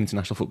fixtures in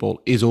international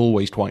football is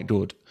always quite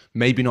good.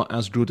 Maybe not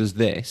as good as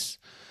this,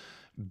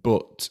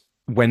 but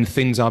when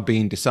things are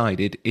being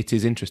decided, it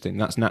is interesting.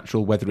 That's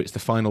natural, whether it's the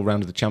final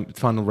round of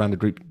final round of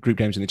group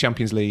games in the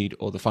Champions League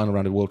or the final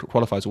round of World Cup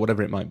qualifiers or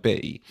whatever it might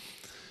be.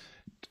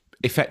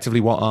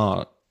 Effectively, what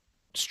are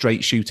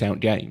straight shootout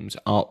games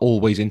are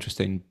always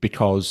interesting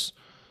because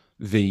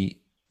the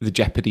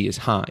jeopardy is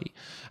high.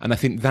 And I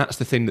think that's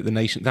the thing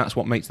that's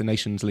what makes the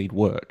Nations League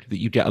work, that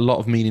you get a lot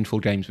of meaningful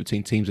games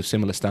between teams of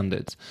similar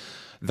standards.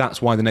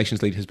 That's why the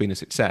Nations League has been a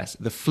success.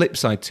 The flip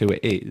side to it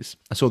is,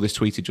 I saw this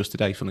tweeted just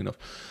today, funnily enough,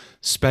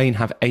 Spain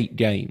have 8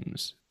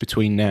 games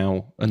between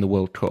now and the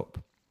World Cup.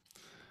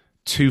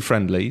 2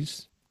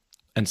 friendlies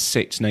and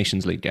 6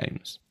 Nations League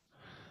games.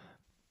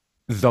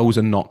 Those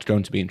are not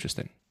going to be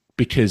interesting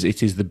because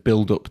it is the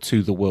build-up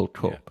to the World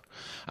Cup. Yeah.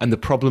 And the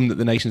problem that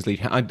the Nations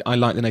League... I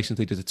like the Nations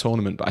League as a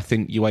tournament, but I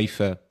think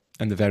UEFA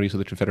and the various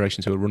other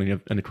confederations who are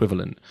running an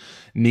equivalent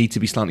need to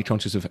be slightly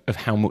conscious of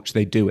how much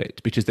they do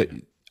it, because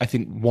I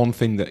think one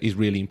thing that is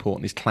really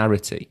important is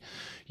clarity.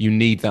 You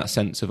need that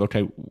sense of,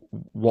 okay,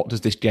 what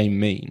does this game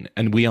mean?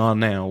 And we are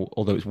now,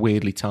 although it's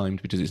weirdly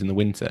timed because it's in the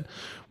winter,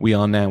 we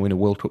are now in a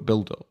World Cup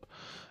build-up.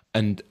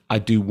 And I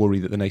do worry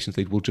that the Nations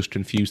League will just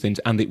confuse things,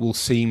 and it will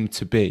seem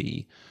to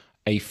be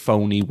a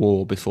phony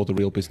war before the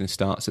real business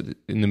starts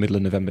in the middle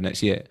of November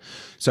next year.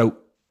 So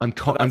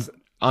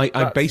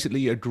I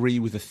basically agree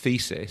with the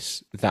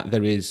thesis that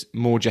there is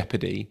more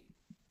jeopardy,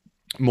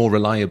 more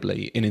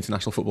reliably, in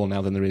international football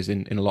now than there is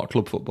in a lot of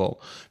club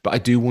football. But I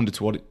do wonder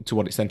to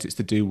what extent it's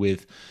to do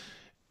with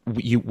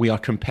we are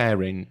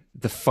comparing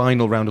the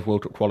final round of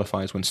World Cup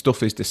qualifiers when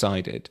stuff is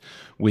decided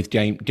with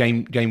game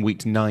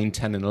weeks 9,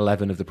 10 and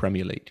 11 of the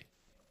Premier League.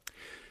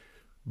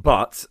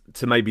 But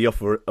to maybe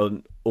offer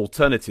an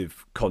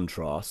alternative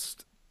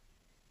contrast,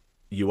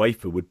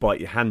 UEFA would bite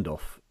your hand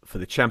off for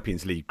the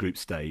Champions League group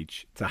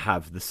stage to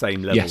have the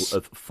same level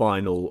of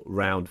final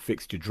round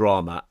fixture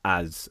drama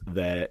as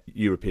their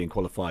European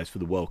qualifiers for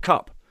the World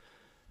Cup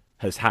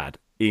has had,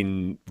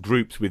 in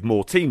groups with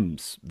more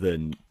teams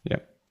than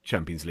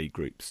Champions League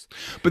groups.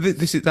 But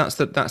that's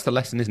the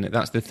lesson, isn't it?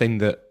 That's the thing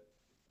that,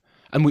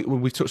 and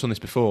we've touched on this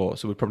before,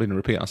 so we're probably going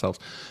to repeat ourselves.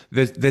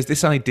 There's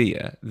this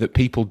idea that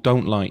people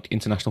don't like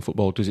international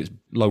football because it's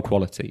low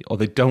quality, or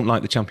they don't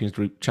like the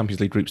Champions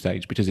League group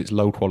stage because it's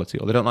low quality,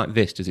 or they don't like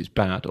this because it's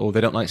bad, or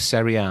they don't like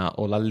Serie A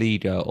or La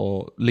Liga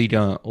or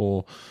Liga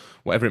or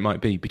whatever it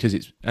might be because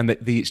it's, and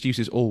the excuse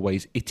is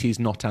always it is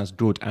not as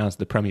good as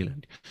the Premier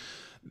League.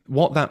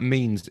 What that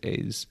means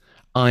is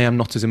I am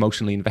not as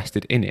emotionally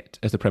invested in it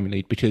as the Premier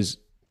League because,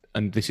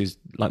 and this is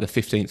like the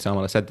 15th time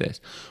I said this,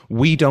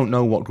 we don't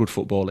know what good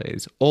football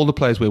is. All the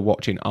players we're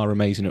watching are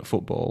amazing at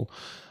football.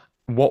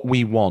 What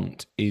we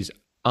want is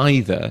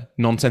either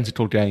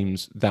nonsensical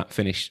games that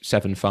finish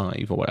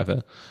 7-5 or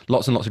whatever,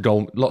 lots and lots of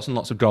goals, lots and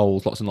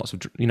lots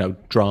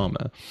of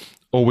drama,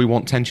 or we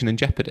want tension and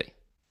jeopardy.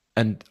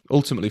 And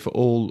ultimately, for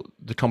all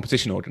the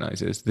competition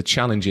organisers, the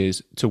challenge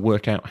is to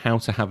work out how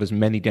to have as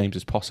many games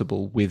as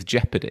possible with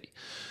jeopardy.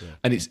 Yeah.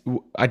 And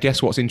I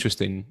guess what's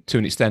interesting to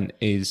an extent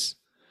is,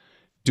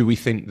 do we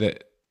think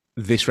that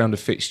this round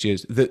of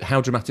fixtures, that how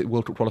dramatic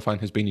World Cup qualifying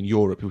has been in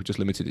Europe, if we just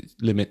limit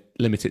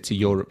it to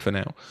Europe for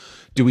now,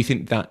 do we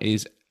think that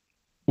is,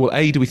 well,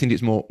 A, do we think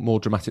it's more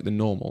dramatic than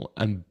normal?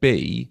 And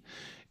B,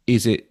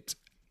 is it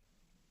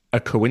a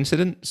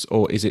coincidence,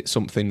 or is it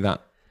something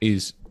that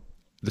is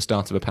the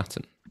start of a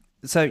pattern?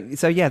 So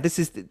yeah, this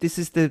is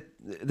the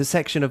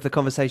section of the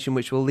conversation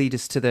which will lead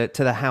us to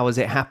the how has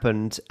it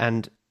happened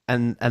and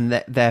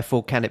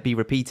therefore can it be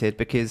repeated?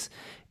 Because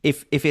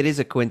if it is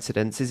a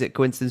coincidence, is it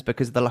coincidence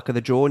because of the luck of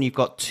the draw and you've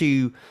got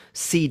two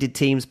seeded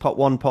teams, pot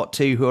 1, pot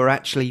 2, who are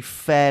actually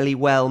fairly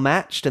well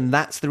matched, and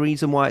that's the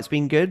reason why it's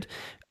been good,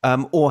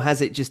 or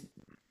has it just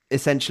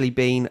essentially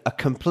been a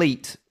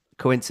complete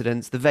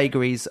coincidence, the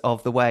vagaries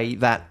of the way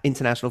that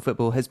international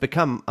football has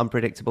become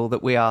unpredictable,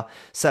 that we are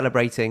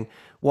celebrating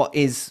what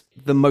is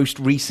the most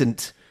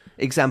recent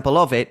example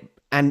of it,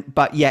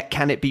 but yet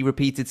can it be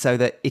repeated so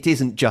that it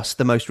isn't just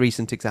the most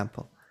recent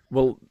example?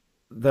 Well,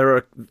 there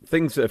are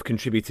things that have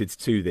contributed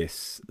to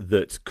this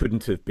that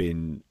couldn't have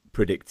been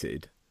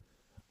predicted.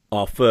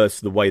 Are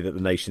first, the way that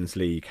the Nations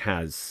League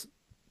has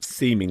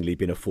seemingly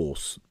been a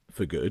force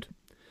for good,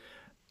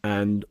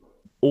 and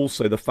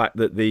also the fact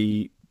that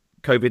the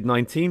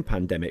COVID-19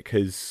 pandemic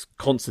has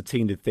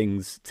concertinaed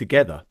things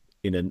together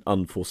in an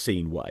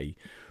unforeseen way,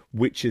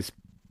 which has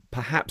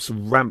perhaps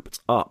ramped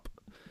up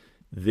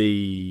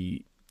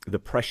the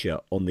pressure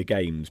on the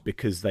games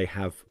because they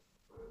have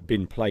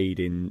been played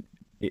in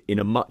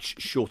a much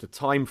shorter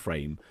time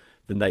frame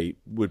than they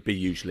would be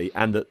usually,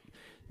 and that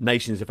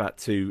nations have had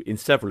to, in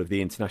several of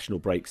the international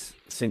breaks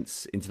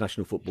since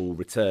international football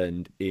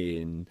returned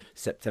in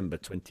September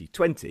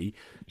 2020,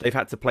 they've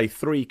had to play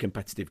 3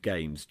 competitive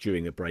games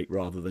during a break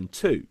rather than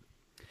 2.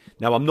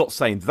 Now, I'm not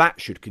saying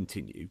that should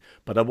continue,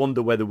 but I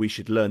wonder whether we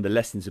should learn the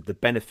lessons of the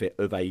benefit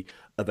of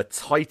a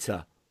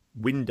tighter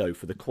window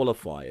for the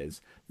qualifiers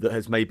that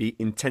has maybe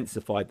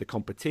intensified the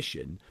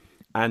competition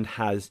and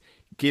has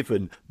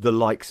given the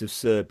likes of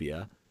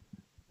Serbia,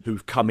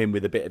 who've come in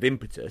with a bit of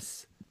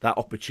impetus, that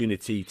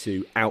opportunity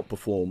to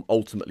outperform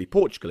ultimately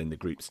Portugal in the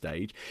group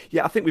stage.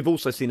 Yeah, I think we've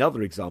also seen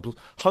other examples.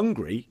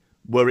 Hungary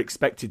were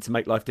expected to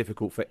make life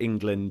difficult for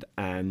England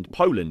and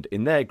Poland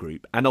in their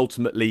group, and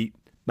ultimately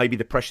maybe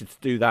the pressure to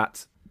do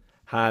that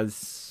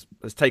has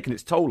taken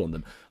its toll on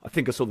them. I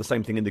think I saw the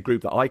same thing in the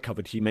group that I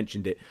covered. You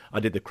mentioned it. I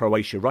did the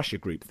Croatia-Russia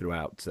group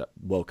throughout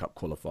World Cup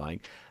qualifying.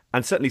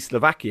 And certainly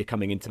Slovakia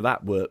coming into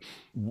that were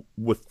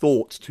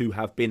thought to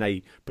have been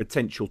a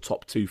potential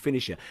top 2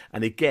 finisher.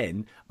 And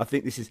again, I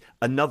think this is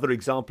another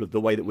example of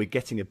the way that we're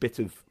getting a bit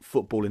of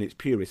football in its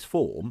purest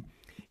form,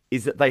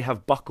 is that they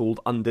have buckled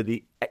under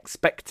the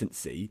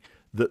expectancy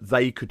that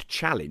they could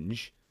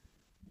challenge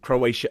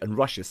Croatia and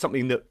Russia,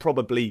 something that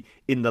probably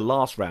in the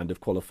last round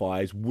of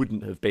qualifiers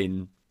wouldn't have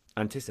been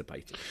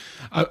anticipated.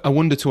 I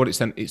wonder to what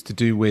extent it's to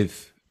do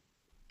with,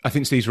 I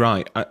think Steve's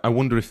right. I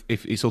wonder if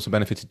it's also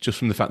benefited just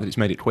from the fact that it's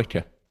made it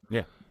quicker.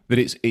 Yeah, that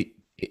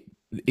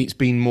it's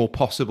been more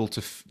possible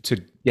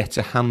to get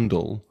a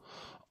handle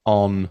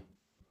on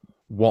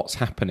what's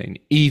happening,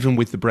 even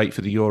with the break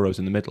for the Euros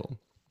in the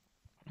middle.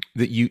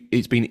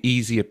 it's been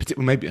easier,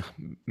 maybe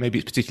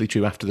it's particularly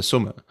true after the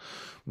summer,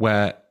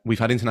 where we've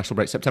had international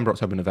break September,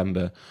 October,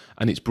 November,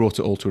 and it's brought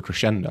it all to a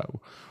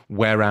crescendo.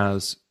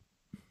 Whereas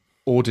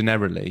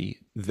ordinarily,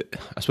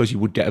 I suppose you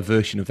would get a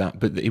version of that,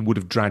 but it would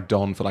have dragged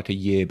on for like a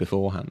year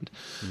beforehand.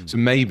 So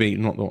maybe,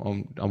 not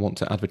that I want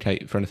to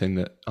advocate for anything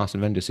that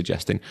Arsene Wenger is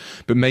suggesting,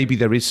 but maybe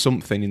there is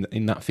something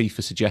in that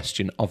FIFA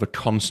suggestion of a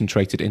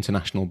concentrated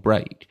international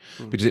break,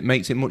 because it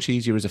makes it much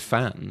easier as a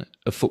fan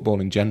of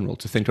football in general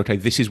to think, okay,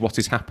 this is what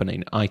is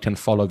happening, I can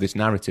follow this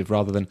narrative,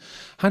 rather than,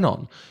 hang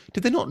on,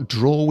 did they not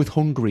draw with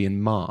Hungary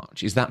in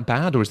March? Is that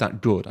bad or is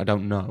that good? I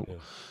don't know. Yeah.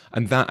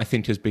 And that, I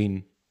think, has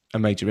been a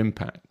major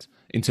impact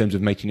in terms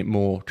of making it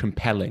more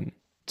compelling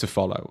to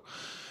follow.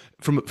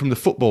 From the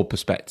football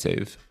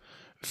perspective,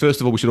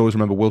 first of all, we should always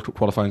remember World Cup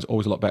qualifying is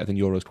always a lot better than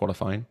Euros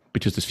qualifying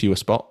because there's fewer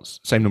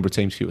spots, same number of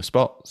teams, fewer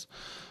spots.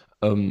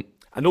 And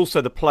also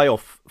the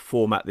playoff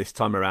format this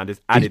time around has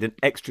added an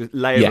extra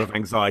layer of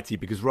anxiety,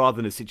 because rather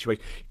than a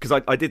situation...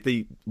 Because I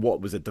did what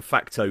was a de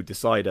facto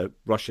decider,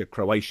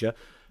 Russia-Croatia,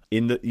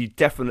 in that you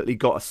definitely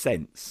got a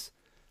sense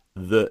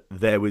that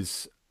there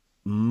was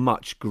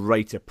much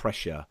greater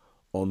pressure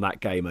on that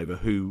game over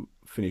who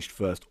finished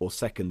first or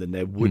second than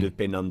there would have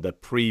been under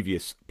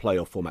previous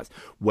playoff formats,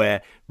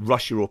 where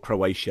Russia or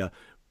Croatia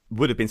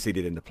would have been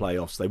seeded in the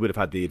playoffs. They would have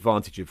had the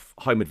advantage of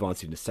home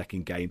advantage in the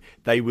second game.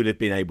 They would have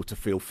been able to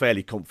feel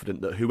fairly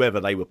confident that whoever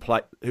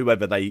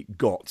they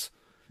got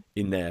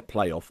in their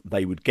playoff,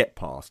 they would get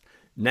past.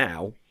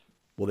 Now,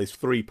 well, there's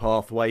 3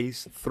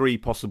 pathways, 3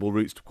 possible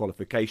routes to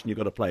qualification. You've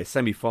got to play a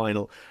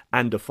semi-final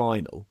and a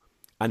final,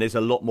 and there's a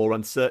lot more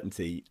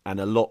uncertainty and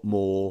a lot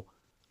more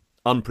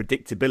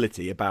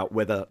unpredictability about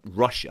whether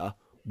Russia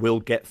will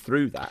get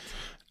through that.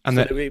 And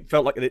so it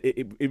felt like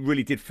it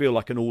really did feel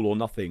like an all or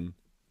nothing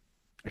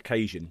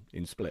occasion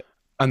in Split.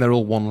 And they're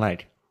all one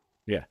leg.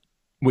 Yeah.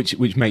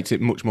 Which makes it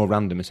much more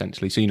random,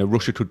 essentially. So,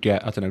 Russia could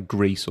get, I don't know,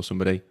 Greece or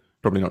somebody.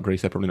 Probably not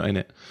Greece, they're probably not in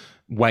it.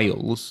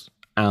 Wales,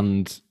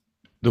 and,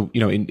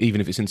 even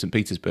if it's in St.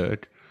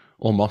 Petersburg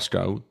or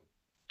Moscow,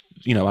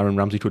 Aaron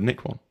Ramsey could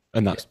nick one.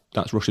 And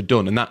that's Russia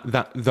done. And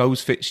that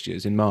those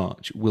fixtures in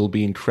March will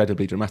be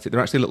incredibly dramatic. They're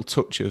actually a little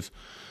touch of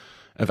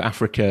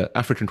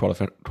African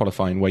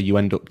qualifying, where you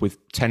end up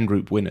with 10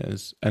 group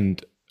winners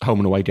and home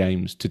and away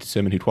games to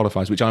determine who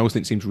qualifies, which I always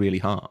think seems really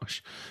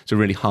harsh. It's a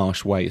really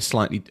harsh way, a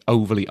slightly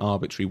overly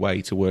arbitrary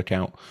way to work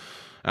out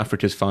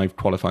Africa's 5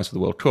 qualifiers for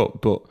the World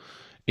Cup. But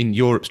in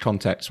Europe's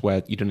context,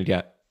 where you're going to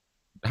get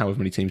however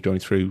many teams going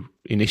through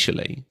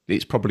initially,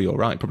 it's probably all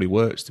right, probably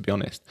works, to be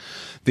honest.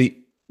 The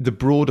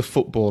broader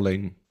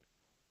footballing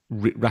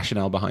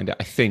rationale behind it,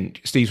 I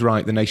think Steve's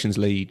right, the Nations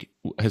League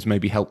has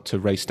maybe helped to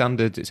raise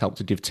standards, it's helped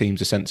to give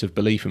teams a sense of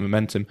belief and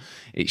momentum,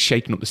 it's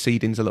shaken up the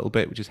seedings a little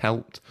bit, which has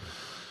helped.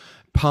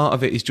 Part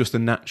of it is just the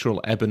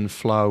natural ebb and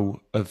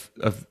flow of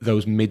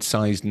those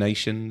mid-sized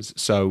nations.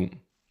 So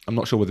I'm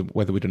not sure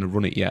whether we're going to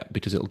run it yet,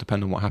 because it'll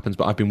depend on what happens,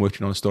 but I've been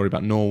working on a story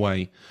about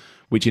Norway,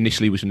 which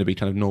initially was going to be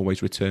kind of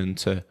Norway's return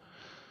to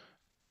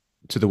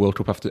the World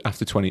Cup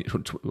after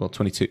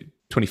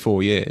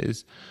 24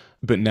 years,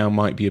 but now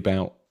might be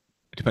about,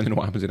 depending on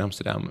what happens in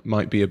Amsterdam,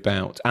 might be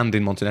about, and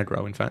in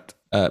Montenegro, in fact,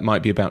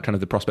 might be about kind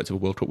of the prospect of a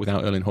World Cup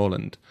without Erling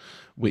Haaland,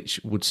 which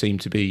would seem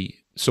to be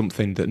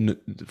something that,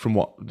 from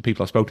what the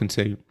people I've spoken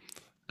to,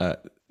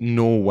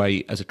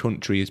 Norway as a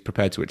country is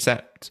prepared to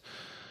accept.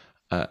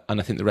 And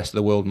I think the rest of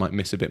the world might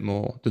miss a bit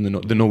more than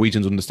the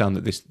Norwegians understand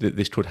that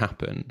this could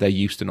happen. They're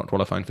used to not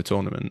qualifying for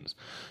tournaments.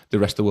 The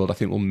rest of the world, I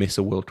think, will miss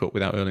a World Cup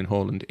without Erling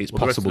Haaland. It's possible.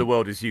 The rest of the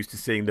world is used to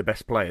seeing the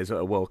best players at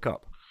a World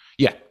Cup.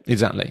 Yeah,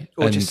 exactly.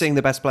 Or just seeing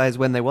the best players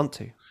when they want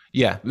to.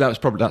 Yeah, that's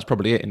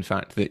probably it. In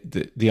fact,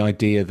 the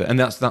idea that, and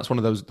that's one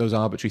of those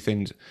arbitrary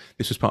things.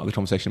 This was part of the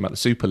conversation about the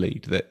Super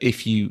League, that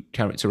if you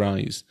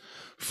characterise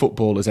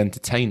football as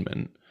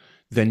entertainment,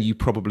 then you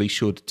probably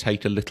should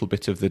take a little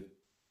bit of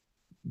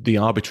the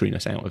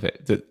arbitrariness out of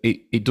it. That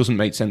it doesn't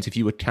make sense if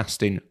you were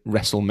casting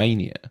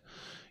WrestleMania,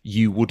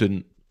 you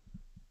wouldn't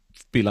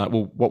be like,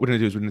 well, what we're going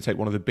to do is we're going to take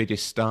one of the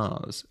biggest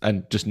stars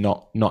and just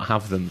not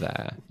have them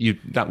there.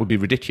 That would be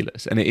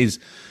ridiculous. And it is,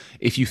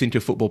 if you think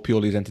of football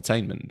purely as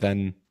entertainment,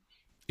 then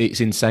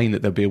it's insane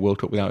that there'll be a World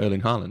Cup without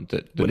Erling Haaland.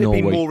 Would it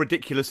be more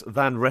ridiculous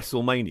than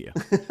WrestleMania?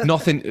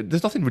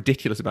 There's nothing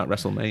ridiculous about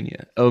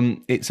WrestleMania.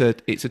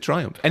 It's a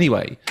triumph.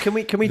 Anyway, can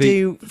we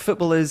do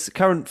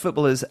current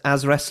footballers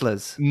as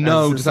wrestlers?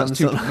 No, that's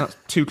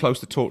too close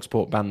to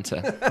TalkSport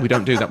banter. We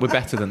don't do that. We're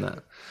better than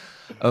that.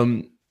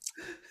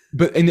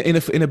 But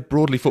in a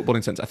broadly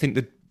footballing sense, I think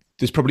that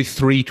there's probably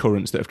 3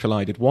 currents that have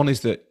collided. One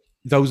is that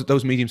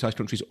those medium-sized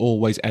countries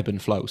always ebb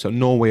and flow. So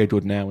Norway are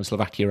good now and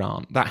Slovakia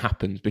aren't. That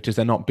happens because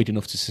they're not big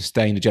enough to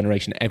sustain a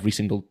generation every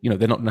single...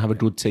 they're not going to have a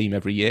good team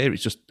every year.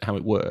 It's just how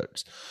it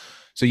works.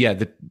 So yeah,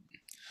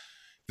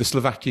 the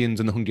Slovakians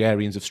and the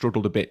Hungarians have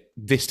struggled a bit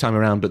this time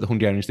around, but the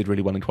Hungarians did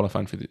really well in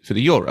qualifying for the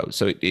Euros.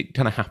 So it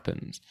kind of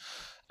happens.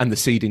 And the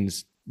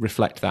seedings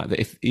reflect that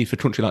if a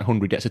country like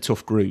Hungary gets a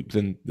tough group,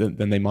 then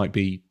they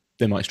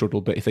might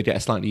struggle. But if they get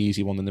a slightly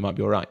easier one, then they might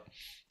be all right.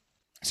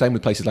 Same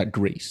with places like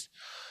Greece.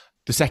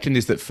 The second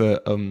is that for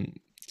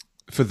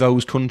for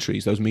those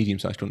countries, those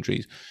medium-sized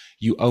countries,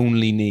 you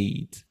only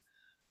need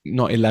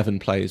not 11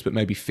 players, but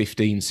maybe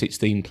 15,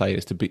 16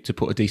 players to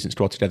put a decent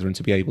squad together and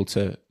to be able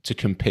to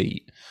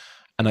compete.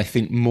 And I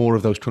think more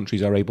of those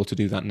countries are able to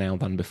do that now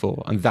than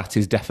before. And that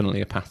is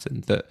definitely a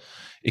pattern that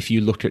if you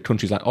look at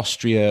countries like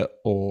Austria,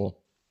 or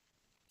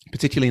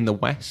particularly in the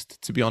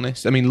West, to be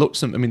honest, I mean,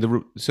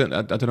 certainly,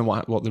 I don't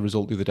know what the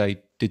result the other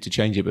day did to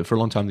change it, but for a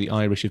long time, the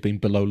Irish have been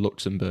below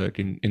Luxembourg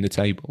in the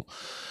table.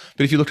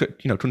 But if you look at,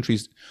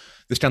 countries,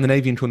 the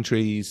Scandinavian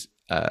countries,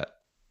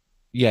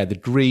 the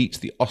Greeks,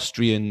 the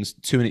Austrians,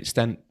 to an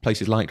extent,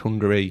 places like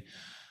Hungary,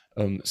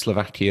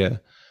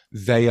 Slovakia,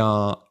 they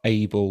are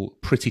able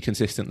pretty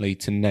consistently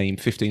to name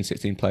 15,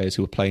 16 players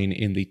who are playing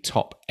in the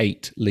top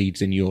 8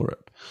 leagues in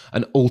Europe.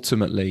 And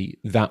ultimately,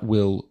 that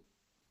will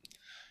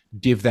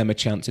give them a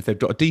chance if they've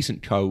got a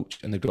decent coach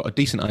and they've got a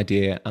decent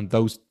idea, and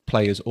those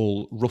players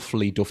all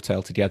roughly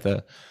dovetail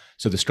together.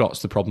 So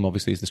the problem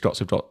obviously is the Scots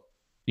have got,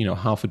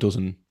 half a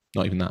dozen,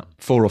 not even that,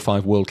 4 or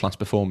 5 world-class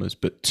performers,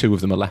 but 2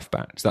 of them are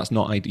left-backs. That's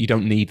not, you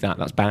don't need that.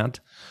 That's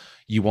bad.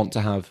 You want to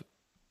have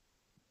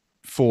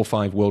 4 or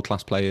 5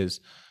 world-class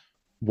players,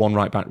 1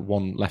 right-back,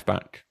 1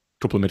 left-back,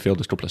 couple of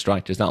midfielders, couple of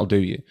strikers. That'll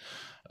do you.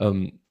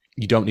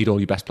 You don't need all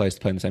your best players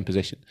to play in the same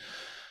position.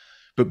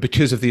 But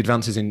because of the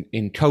advances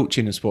in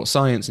coaching and sports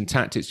science and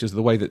tactics, just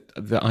the way that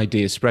the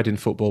ideas spread in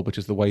football,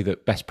 because the way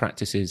that best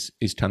practice is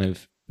kind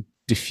of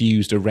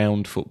diffused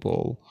around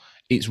football,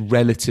 it's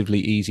relatively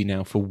easy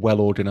now for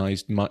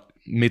well-organised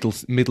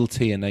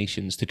middle-tier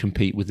nations to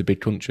compete with the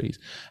big countries.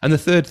 And the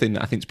third thing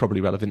that I think is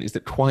probably relevant is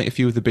that quite a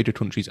few of the bigger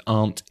countries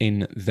aren't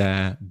in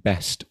their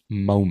best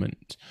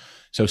moment.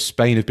 So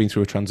Spain have been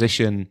through a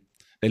transition.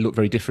 They look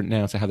very different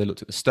now to how they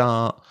looked at the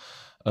start.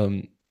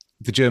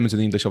 The Germans and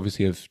the English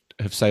obviously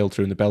have sailed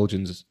through, and the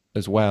Belgians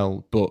as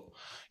well. But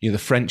the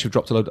French have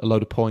dropped a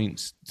load of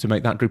points to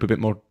make that group a bit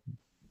more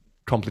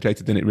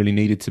complicated than it really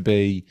needed to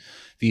be.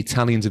 The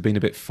Italians have been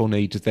a bit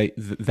funny.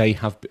 They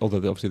have, although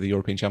they're obviously the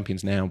European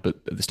champions now, but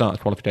at the start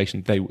of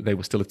qualification, they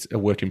were still a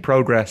work in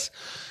progress.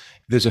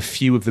 There's a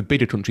few of the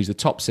bigger countries, the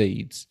top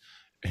seeds,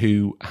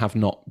 who have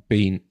not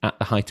been at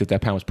the height of their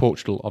powers.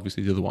 Portugal,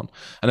 obviously the other one.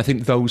 And I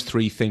think those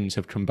 3 things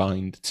have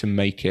combined to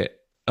make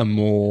it a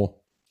more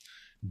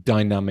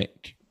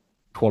dynamic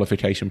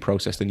qualification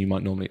process than you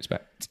might normally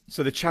expect.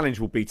 So the challenge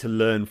will be to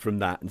learn from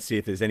that and see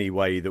if there's any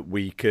way that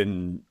we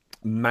can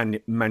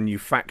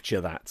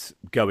manufacture that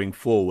going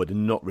forward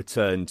and not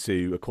return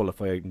to a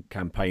qualifying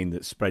campaign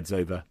that spreads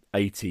over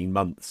 18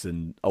 months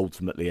and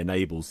ultimately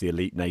enables the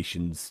elite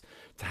nations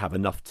to have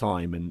enough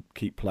time and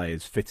keep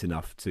players fit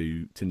enough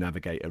to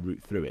navigate a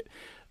route through it.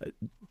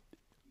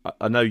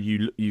 I know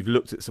you've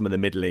looked at some of the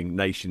middling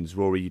nations,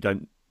 Rory. You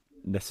don't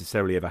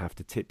necessarily ever have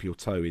to tip your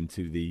toe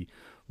into the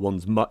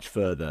ones much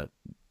further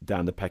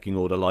down the pecking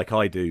order like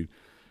I do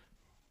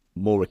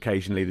more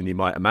occasionally than you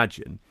might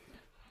imagine.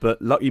 But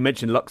you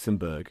mentioned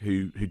Luxembourg,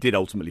 who did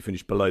ultimately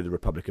finish below the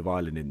Republic of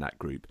Ireland in that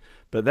group.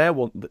 But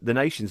the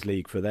Nations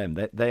League for them,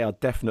 they are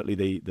definitely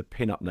the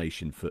pin-up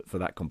nation for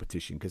that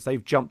competition, because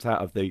they've jumped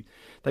out of they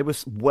were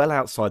well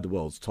outside the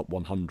world's top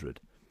 100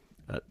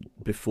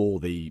 before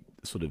the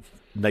sort of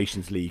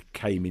Nations League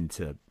came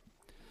into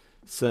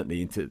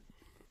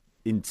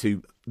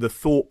the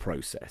thought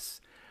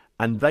process.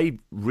 And they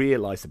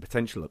realised the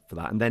potential for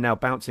that. And they're now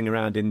bouncing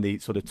around in the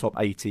sort of top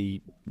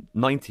 80,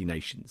 90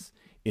 nations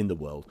in the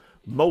world.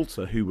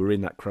 Malta, who were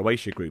in that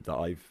Croatia group that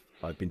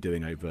I've been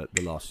doing over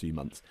the last few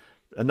months,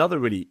 another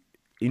really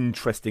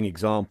interesting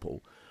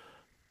example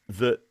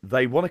that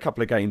they won a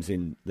couple of games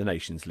in the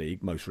Nations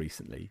League most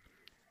recently.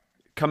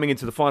 Coming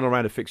into the final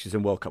round of fixtures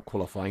in World Cup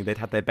qualifying, they'd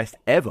had their best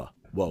ever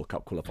World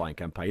Cup qualifying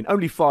campaign.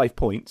 Only 5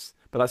 points,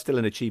 but that's still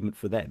an achievement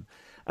for them.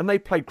 And they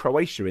played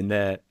Croatia in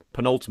their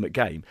penultimate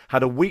game,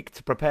 had a week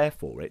to prepare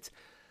for it,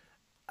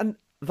 and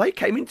they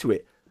came into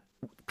it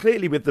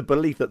clearly with the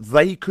belief that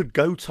they could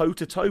go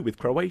toe-to-toe with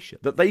Croatia,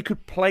 that they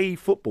could play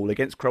football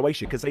against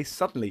Croatia, because they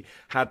suddenly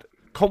had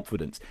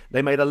confidence.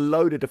 They made a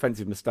load of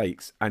defensive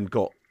mistakes and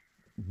got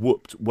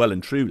whooped well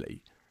and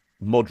truly.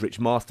 Modric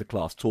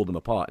masterclass tore them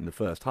apart in the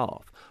first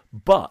half.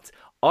 But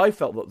I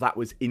felt that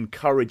was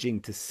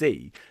encouraging to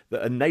see,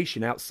 that a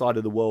nation outside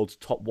of the world's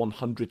top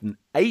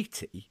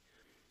 180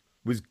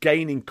 was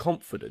gaining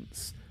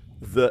confidence,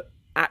 that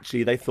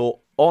actually they thought,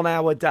 on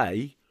our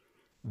day,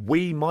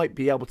 we might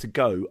be able to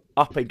go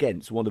up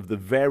against one of the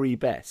very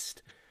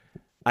best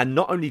and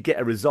not only get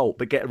a result,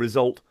 but get a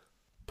result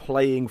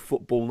playing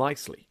football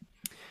nicely.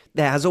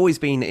 There has always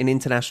been in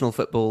international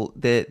football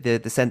the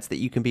sense that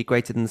you can be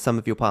greater than the sum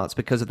of your parts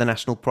because of the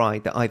national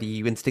pride that either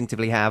you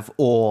instinctively have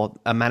or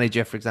a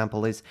manager, for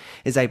example, is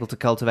able to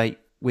cultivate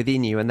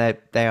within you. And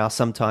they are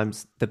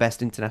sometimes the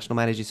best international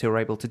managers who are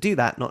able to do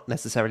that, not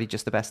necessarily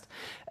just the best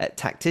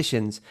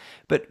tacticians.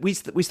 But we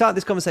start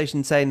this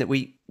conversation saying that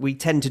we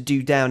tend to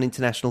do down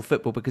international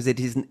football because it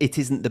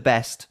isn't the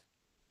best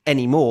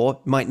anymore.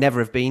 Might never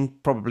have been,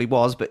 probably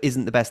was, but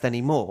isn't the best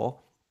anymore.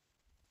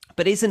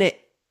 But isn't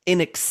it in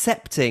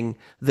accepting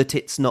that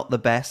it's not the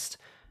best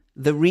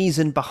the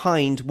reason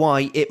behind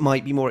why it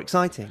might be more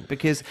exciting.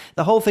 Because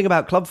the whole thing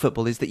about club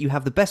football is that you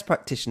have the best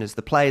practitioners,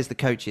 the players, the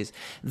coaches.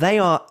 They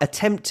are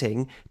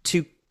attempting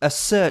to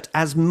assert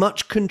as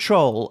much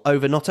control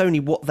over not only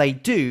what they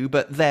do,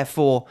 but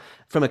therefore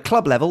from a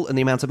club level and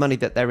the amount of money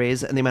that there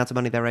is and the amount of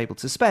money they're able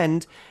to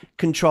spend,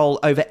 control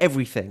over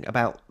everything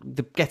about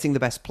getting the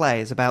best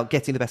players, about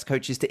getting the best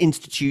coaches, to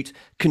institute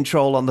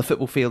control on the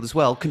football field as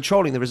well,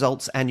 controlling the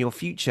results and your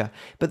future.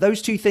 But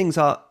those two things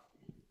are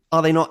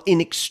they not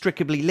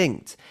inextricably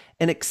linked?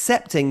 And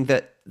accepting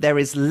that there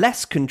is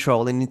less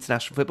control in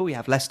international football, you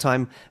have less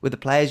time with the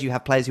players, you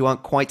have players who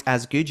aren't quite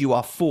as good, you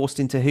are forced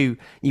into who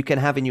you can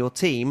have in your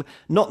team,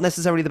 not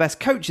necessarily the best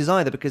coaches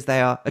either, because they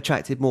are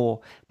attracted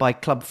more by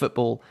club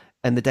football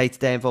and the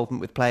day-to-day involvement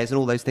with players and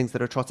all those things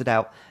that are trotted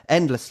out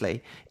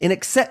endlessly. In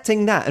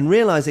accepting that and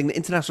realising that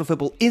international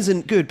football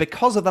isn't good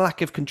because of the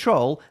lack of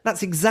control,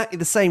 that's exactly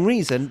the same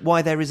reason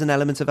why there is an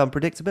element of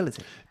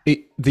unpredictability.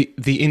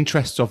 The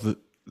interests of the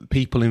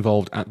people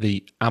involved at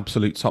the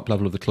absolute top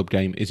level of the club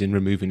game is in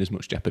removing as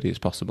much jeopardy as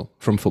possible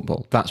from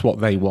football. That's what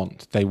they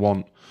want. They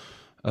want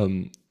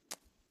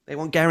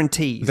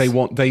guarantees. They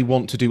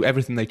want to do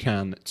everything they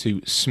can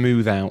to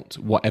smooth out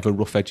whatever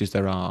rough edges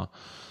there are,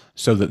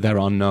 so that there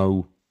are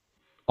no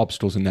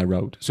obstacles in their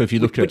road. So if you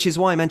look which is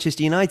why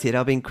Manchester United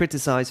are being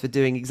criticised for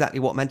doing exactly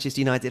what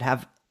Manchester United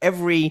have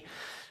every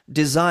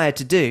desire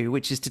to do,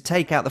 which is to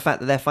take out the fact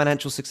that their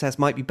financial success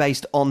might be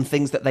based on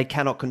things that they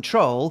cannot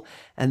control,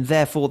 and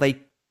therefore they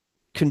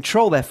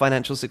control their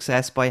financial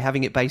success by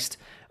having it based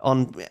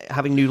on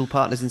having noodle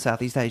partners in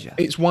Southeast Asia.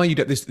 It's why you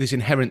get this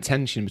inherent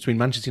tension between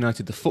Manchester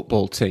United, the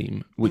football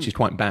team, which is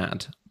quite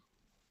bad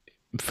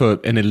for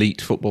an elite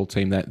football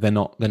team. They're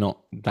not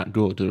that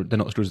good, or they're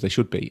not as good as they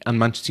should be, and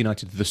Manchester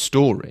United, the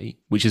story,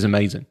 which is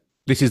amazing.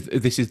 This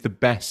is the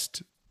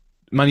best.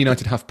 Man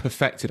United have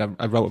perfected.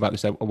 I wrote about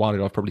this a while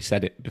ago. I've probably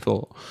said it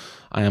before.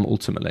 I am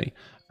ultimately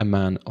a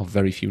man of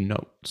very few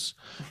notes,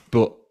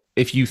 but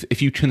if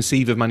you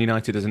conceive of Man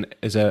United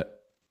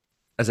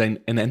as an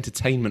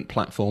entertainment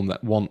platform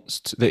that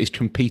is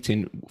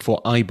competing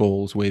for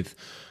eyeballs with,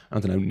 I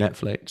don't know,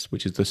 Netflix,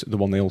 which is the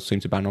one they all seem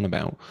to bang on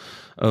about,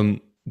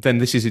 then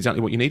this is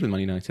exactly what you need with Man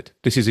United.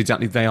 This is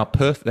exactly, they are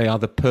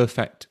the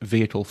perfect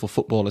vehicle for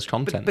footballers'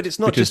 content. But it's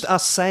not just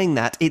us saying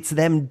that; it's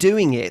them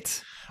doing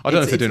it. I don't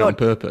know if they're doing it on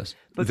purpose.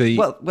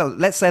 But well,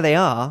 let's say they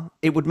are.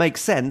 It would make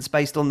sense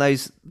based on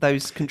those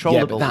controllables.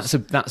 Yeah,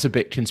 but that's a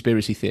bit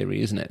conspiracy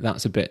theory, isn't it?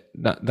 That's a bit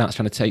that's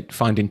trying to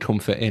finding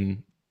comfort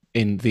in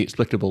the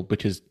explicable,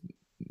 because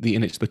the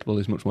inexplicable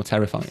is much more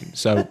terrifying.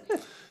 So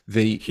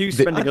Hugh's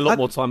spending a lot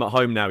more time at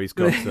home now. He's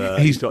got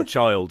a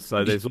child,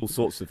 so there's all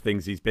sorts of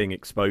things he's being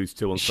exposed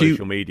to on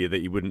social media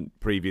that he wouldn't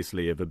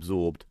previously have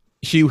absorbed.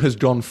 Hugh has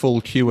gone full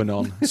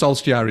QAnon.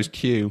 Solskjaer is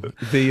Q.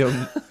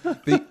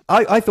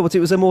 I thought it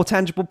was a more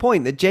tangible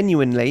point that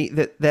genuinely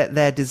that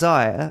their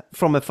desire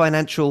from a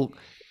financial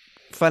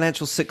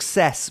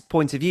success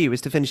point of view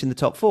is to finish in the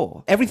top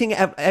four. Everything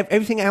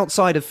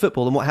outside of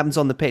football and what happens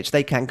on the pitch,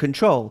 they can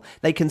control.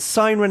 They can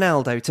sign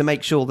Ronaldo to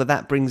make sure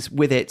that brings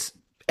with it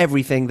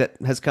everything that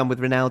has come with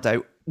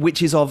Ronaldo,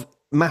 which is of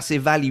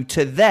massive value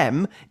to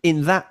them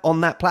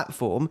on that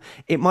platform.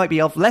 It might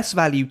be of less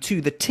value to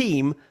the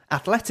team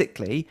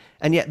athletically,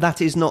 and yet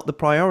that is not the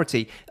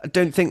priority. I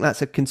don't think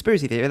that's a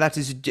conspiracy theory. That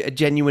is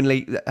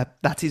genuinely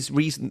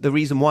the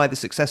reason why the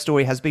success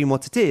story has been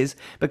what it is,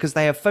 because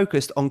they have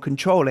focused on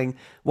controlling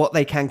what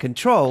they can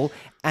control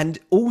and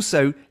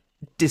also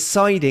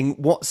deciding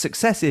what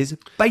success is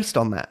based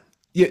on that.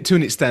 Yeah, to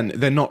an extent,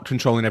 they're not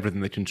controlling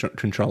everything they can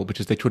control,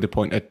 because they could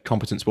appoint a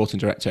competent sporting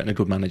director and a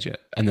good manager,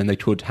 and then they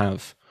could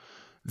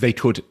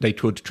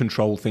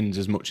control things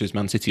as much as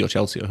Man City or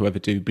Chelsea or whoever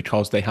do,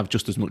 because they have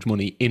just as much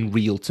money in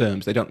real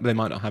terms. They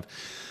might not have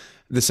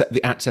the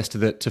access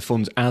to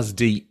funds as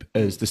deep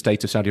as the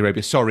state of Saudi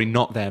Arabia. Sorry,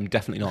 not them.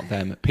 Definitely not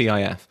them.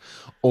 PIF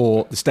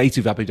or the state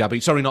of Abu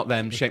Dhabi. Sorry, not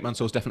them. Sheikh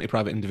Mansour's definitely a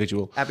private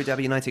individual. Abu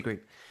Dhabi United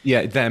Group.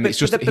 Yeah, them. It's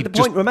just he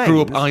just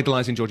grew up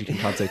idolising Georgie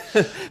Kimpante.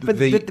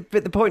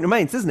 but the point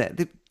remains, isn't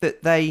it,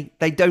 that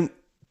they don't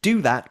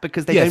do that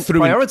because they don't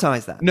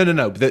prioritise that. No.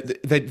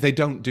 They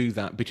don't do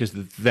that because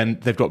then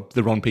they've got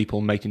the wrong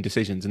people making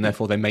decisions, and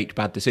therefore they make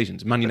bad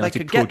decisions. Man United they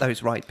could get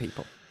those right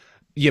people.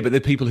 Yeah, but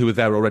the people who are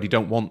there already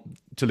don't want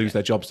to lose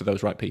their jobs to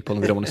those right people,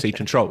 and they don't want to see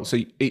control. So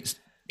it's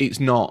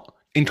not.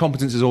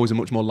 Incompetence is always a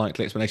much more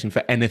likely explanation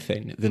for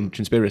anything than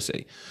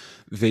conspiracy.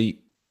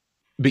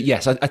 But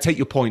yes, I take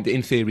your point that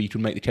in theory you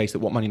can make the case that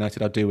what Man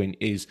United are doing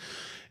is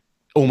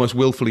almost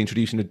willfully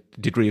introducing a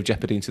degree of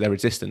jeopardy into their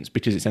existence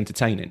because it's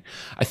entertaining.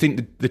 I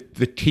think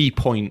the key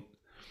point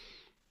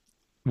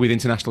with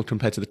international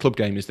compared to the club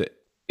game is that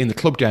in the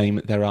club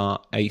game there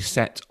are a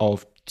set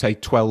of, say,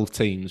 12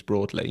 teams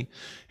broadly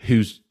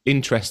whose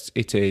interests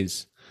it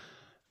is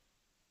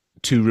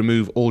to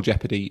remove all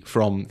jeopardy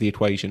from the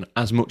equation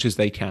as much as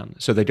they can.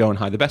 So they go and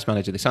hire the best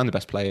manager, they sign the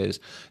best players,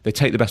 they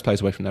take the best players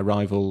away from their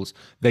rivals,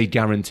 they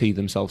guarantee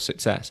themselves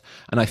success.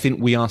 And I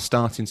think we are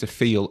starting to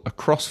feel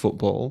across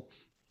football,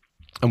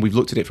 and we've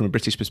looked at it from a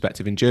British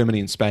perspective in Germany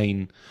and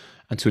Spain,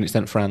 and to an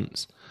extent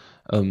France,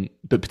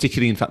 but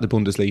particularly in fact the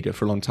Bundesliga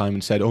for a long time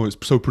and said, oh, it's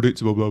so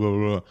predictable, blah, blah,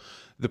 blah.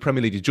 The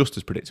Premier League is just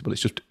as predictable.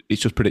 It's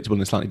just predictable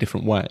in a slightly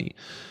different way.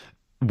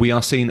 We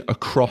are seeing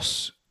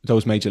across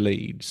those major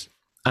leagues,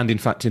 and in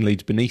fact in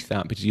leagues beneath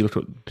that, because you look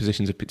at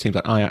positions of teams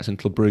like Ajax and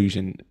Club Brugge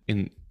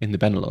in the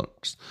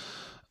Benelux,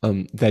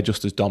 they're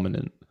just as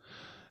dominant.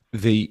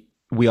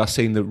 We are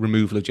seeing the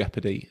removal of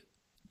jeopardy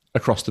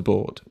across the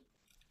board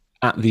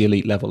at the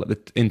elite level,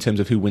 in terms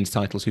of who wins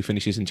titles, who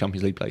finishes in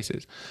Champions League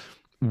places.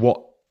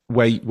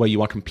 Where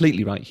you are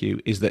completely right,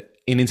 Hugh, is that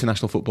in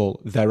international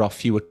football, there are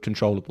fewer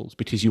controllables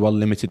because you are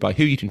limited by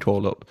who you can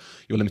call up,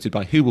 you're limited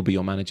by who will be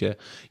your manager,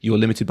 you're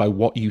limited by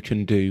what you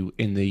can do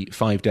in the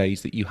 5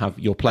 days that you have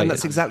your players. And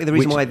that's exactly the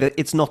reason why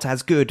it's not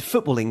as good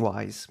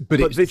footballing-wise.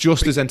 But it's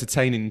just as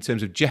entertaining in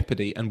terms of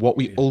jeopardy, and what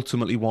we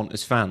ultimately want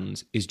as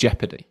fans is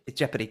jeopardy. It's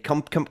jeopardy.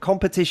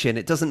 Competition.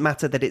 It doesn't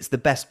matter that it's the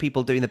best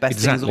people doing the best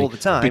things all the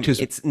time.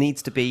 It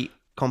needs to be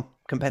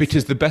competitive.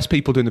 Because the best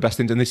people doing the best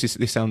things, and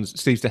this sounds,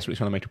 Steve's desperately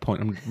trying to make a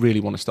point. I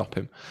really want to stop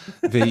him.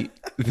 Well,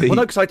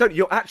 no, because I don't.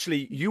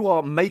 You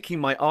are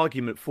making my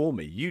argument for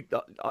me.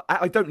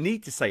 I don't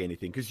need to say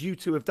anything because you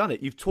two have done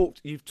it. You've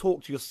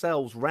talked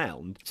yourselves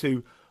round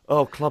to.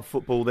 Oh, club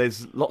football,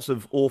 there's lots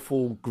of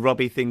awful,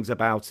 grubby things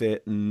about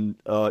it, and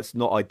it's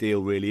not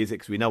ideal, really, is it?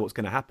 Because we know what's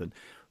going to happen.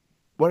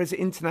 Whereas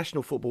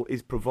international football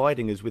is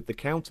providing us with the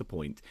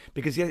counterpoint.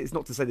 Because, yeah, it's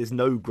not to say there's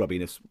no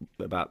grubbiness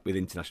with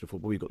international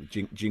football. We've got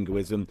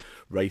jingoism,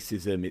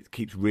 racism. It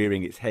keeps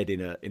rearing its head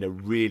in a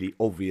really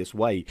obvious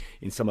way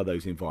in some of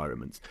those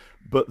environments.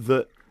 But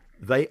that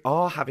they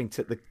are having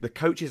to, the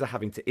coaches are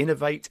having to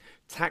innovate.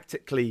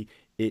 Tactically,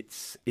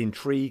 it's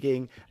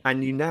intriguing.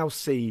 And you now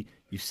see,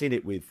 you've seen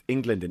it with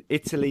England and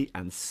Italy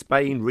and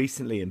Spain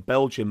recently, and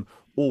Belgium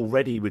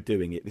already were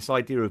doing it. This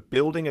idea of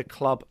building a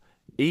club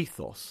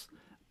ethos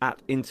at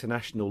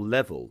international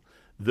level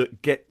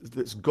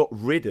that's got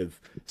rid of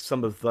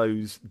some of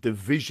those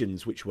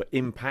divisions which were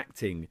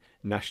impacting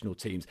national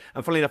teams.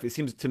 And funnily enough, it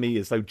seems to me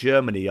as though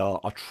Germany are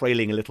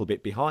trailing a little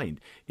bit behind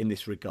in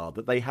this regard,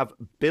 that they have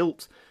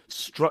built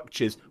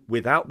structures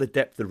without the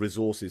depth of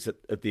resources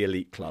of the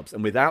elite clubs,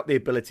 and without the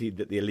ability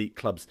that the elite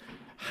clubs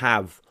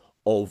have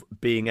of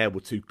being able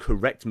to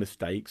correct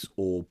mistakes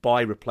or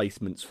buy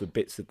replacements for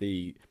bits of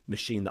the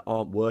machine that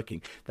aren't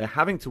working. They're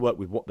having to work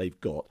with what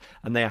they've got,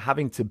 and they are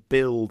having to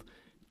build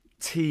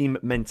team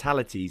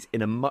mentalities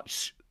in a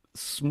much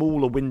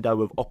smaller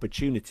window of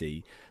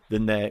opportunity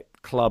than their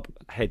club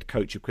head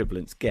coach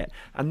equivalents get.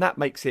 And that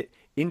makes it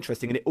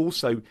interesting, and it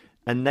also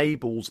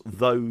enables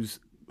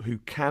those who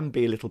can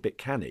be a little bit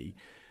canny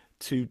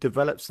to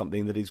develop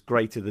something that is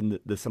greater than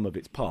the sum of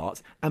its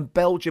parts. And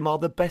Belgium are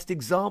the best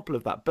example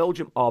of that.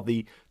 Belgium are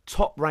the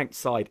top-ranked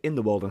side in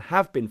the world and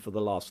have been for the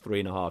last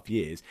 3.5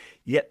 years,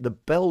 yet the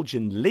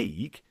Belgian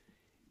league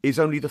is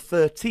only the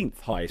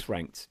 13th highest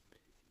ranked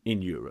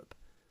in Europe.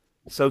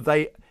 So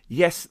they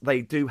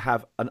do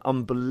have an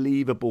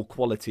unbelievable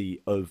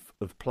quality of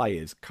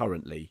players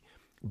currently,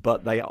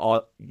 but they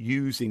are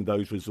using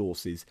those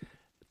resources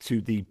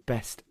to the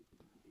best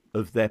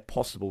of their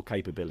possible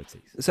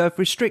capabilities. So if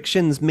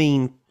restrictions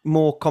mean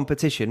more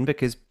competition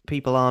because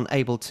people aren't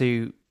able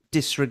to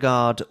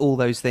disregard all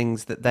those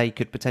things that they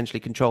could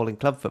potentially control in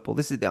club football,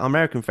 our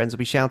American friends will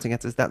be shouting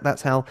at us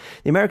that's how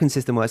the American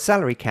system works.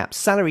 Salary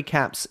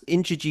caps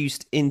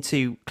introduced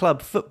into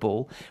club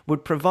football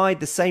would provide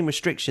the same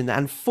restriction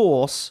and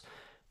force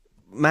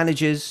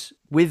managers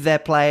with their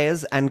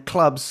players and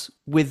clubs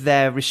with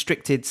their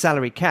restricted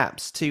salary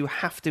caps to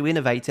have to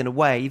innovate in a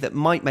way that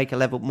might make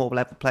a more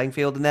level playing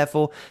field, and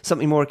therefore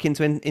something more akin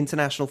to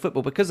international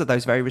football because of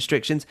those very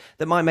restrictions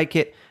that might make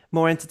it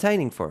more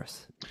entertaining for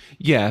us.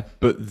 Yeah,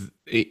 but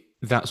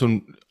that's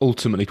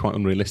ultimately quite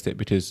unrealistic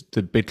because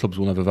the big clubs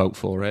will never vote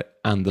for it,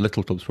 and the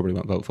little clubs probably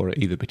won't vote for it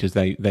either because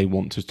they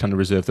want to kind of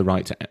reserve the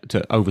right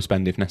to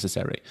overspend if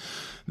necessary.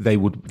 They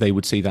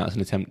would see that as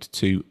an attempt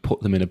to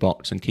put them in a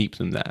box and keep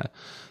them there.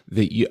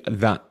 The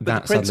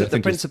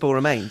principle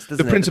remains,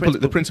 doesn't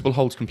it? The principle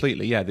holds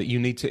completely. Yeah, that you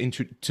need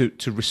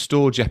to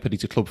restore jeopardy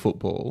to club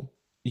football.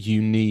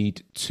 You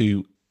need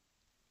to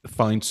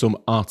find some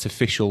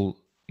artificial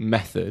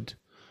method,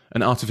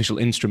 an artificial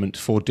instrument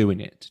for doing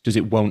it, because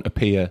it won't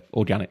appear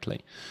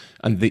organically.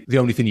 And the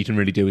only thing you can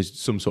really do is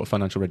some sort of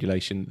financial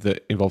regulation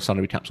that involves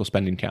salary caps or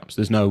spending caps.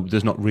 There's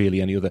not really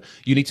any other.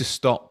 You need to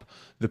stop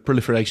the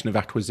proliferation of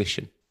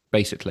acquisition,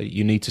 basically.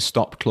 You need to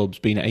stop clubs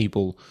being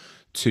able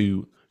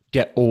to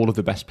get all of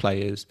the best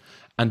players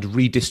and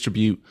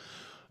redistribute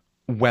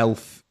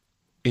wealth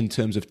in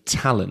terms of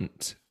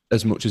talent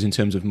as much as in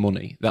terms of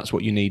money. That's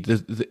what you need.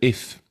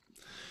 If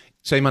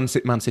say Man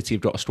City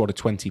have got a squad of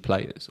 20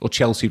 players, or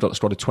Chelsea have got a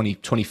squad of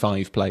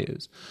 25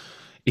 players,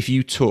 if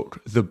you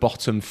took the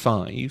bottom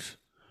 5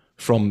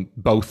 from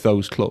both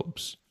those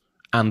clubs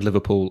and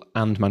Liverpool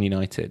and Man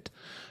United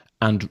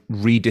and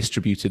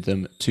redistributed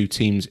them to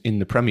teams in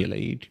the Premier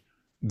League,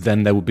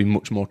 then there would be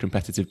much more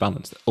competitive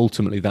balance.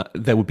 Ultimately, that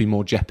there would be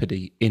more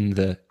jeopardy in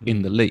the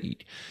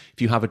league.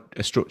 If you have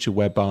a structure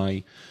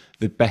whereby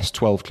the best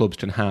 12 clubs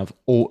can have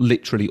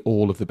literally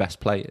all of the best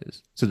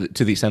players. So that,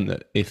 to the extent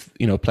that if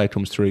a player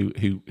comes through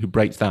who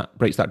breaks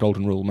that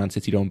golden rule, Man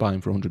City don't buy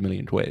him for 100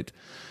 million quid,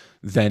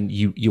 then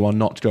you are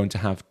not going to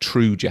have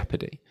true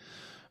jeopardy.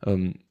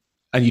 And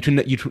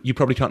you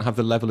probably can't have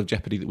the level of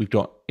jeopardy that we've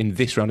got in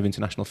this round of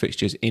international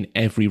fixtures in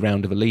every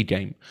round of league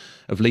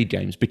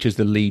games, because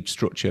the league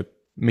structure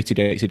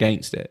mitigates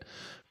against it.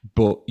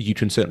 But you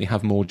can certainly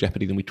have more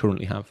jeopardy than we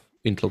currently have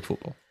in club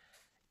football.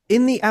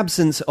 In the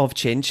absence of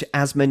Chinch,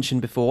 as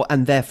mentioned before,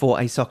 and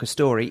therefore a soccer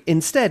story,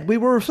 instead we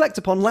will reflect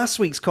upon last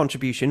week's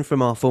contribution from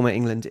our former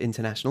England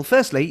international.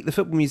 Firstly, the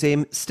Football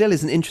Museum still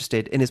isn't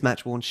interested in his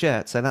match-worn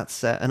shirt, so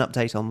that's an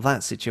update on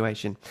that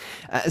situation.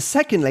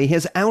 Secondly,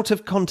 his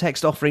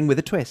out-of-context offering with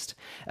a twist.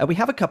 We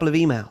have a couple of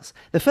emails.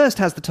 The first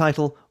has the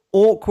title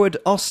Awkward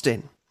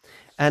Austin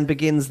and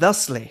begins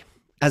thusly,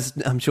 as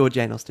I'm sure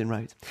Jane Austen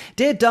wrote.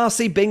 Dear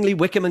Darcy, Bingley,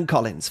 Wickham and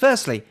Collins.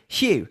 Firstly,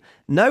 Hugh,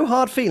 no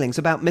hard feelings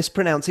about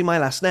mispronouncing my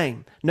last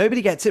name.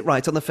 Nobody gets it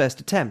right on the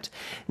first attempt.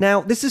 Now,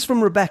 this is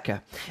from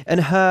Rebecca,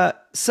 and her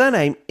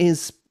surname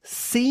is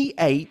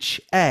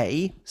Chachkes.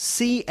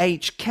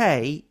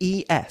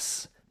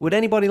 Would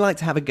anybody like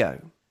to have a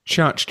go?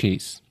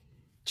 Chachkes.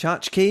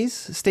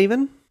 Chachkes,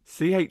 Stephen?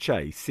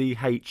 Chachkes.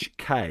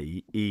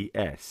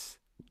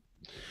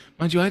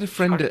 Mind you, I had a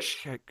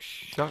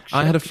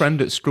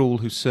friend at school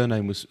whose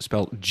surname was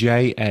spelled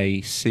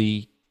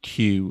Jacqueus,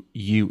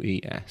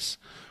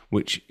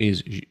 which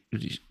is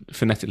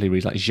phonetically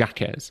reads like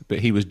Jacques, but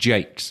he was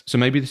Jakes. So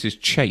maybe this is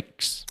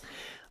Chakes.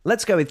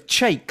 Let's go with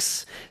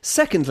Chakes.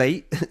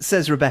 Secondly,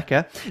 says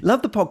Rebecca,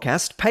 love the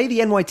podcast, pay the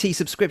NYT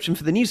subscription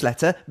for the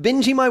newsletter,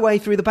 binging my way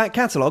through the back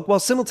catalogue while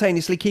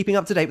simultaneously keeping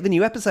up to date with the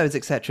new episodes,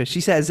 etc.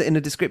 She says in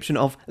a description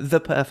of the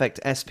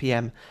perfect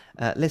SPM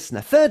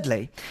listener.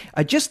 Thirdly,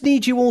 I just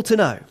need you all to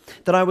know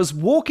that I was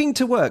walking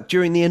to work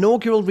during the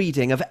inaugural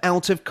reading of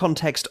Out of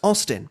Context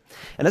Austen.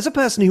 And as a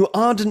person who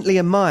ardently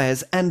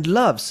admires and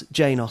loves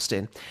Jane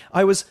Austen,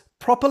 I was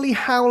properly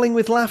howling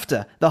with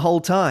laughter the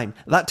whole time.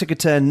 That took a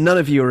turn none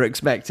of you were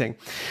expecting.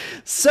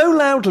 So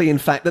loudly, in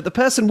fact, that the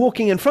person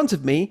walking in front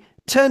of me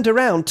turned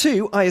around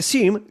to, I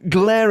assume,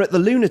 glare at the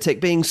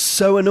lunatic being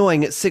so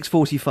annoying at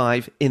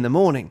 6:45 in the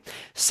morning.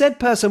 Said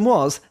person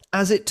was,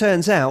 as it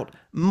turns out,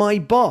 my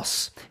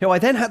boss, who I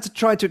then had to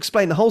try to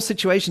explain the whole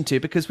situation to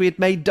because we had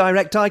made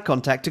direct eye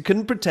contact and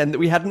couldn't pretend that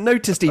we hadn't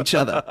noticed each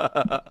other.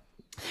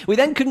 We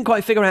then couldn't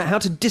quite figure out how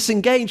to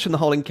disengage from the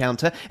whole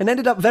encounter and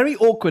ended up very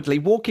awkwardly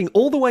walking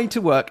all the way to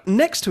work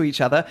next to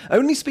each other,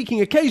 only speaking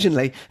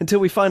occasionally until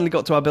we finally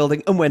got to our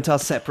building and went our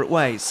separate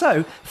ways.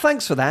 So,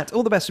 thanks for that.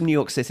 All the best from New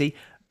York City.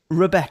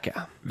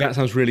 Rebecca. That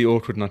sounds really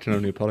awkward and I can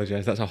only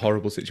apologise. That's a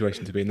horrible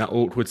situation to be in. That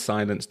awkward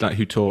silence, like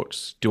who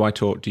talks? Do I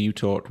talk? Do you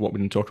talk? What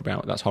we can talk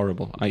about? That's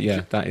horrible.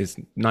 That is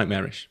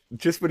nightmarish.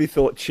 Just when he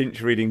thought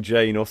Chinch reading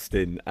Jane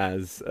Austen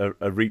as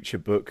a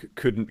Reacher book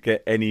couldn't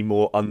get any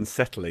more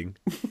unsettling,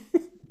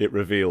 it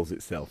reveals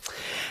itself.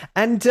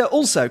 And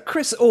also,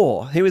 Chris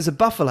Orr, who is a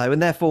Buffalo,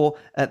 and therefore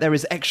there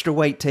is extra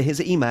weight to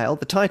his email,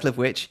 the title of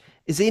which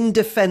is In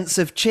Defence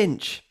of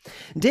Chinch.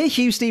 Dear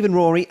Hugh, Stephen,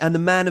 Rory, and the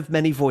man of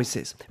many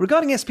voices,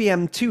 regarding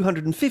SPM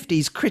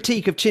 250's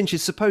critique of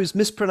Chinch's supposed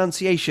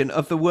mispronunciation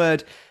of the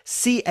word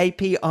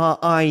Caprice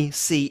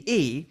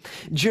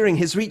during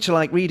his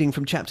Reacher-like reading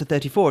from chapter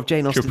 34 of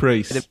Jane Austen's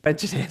Pride and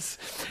Prejudice,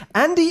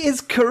 Andy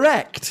is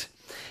correct,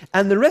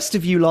 and the rest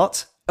of you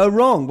lot are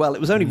wrong. Well,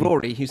 it was only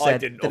Rory who said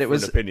that it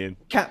was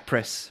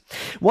Caprice.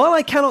 While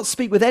I cannot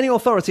speak with any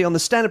authority on the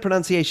standard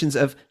pronunciations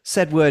of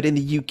said word in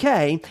the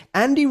UK,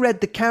 Andy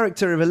read the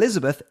character of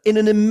Elizabeth in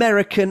an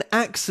American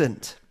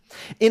accent.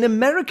 In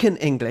American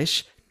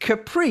English,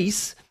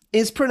 caprice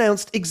is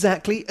pronounced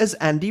exactly as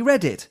Andy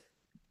read it.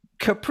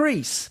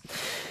 Caprice.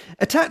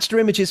 Attached are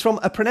images from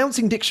a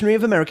pronouncing dictionary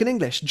of American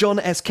English, John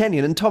S.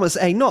 Kenyon and Thomas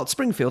A. Knott,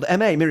 Springfield,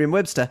 M.A.,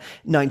 Merriam-Webster,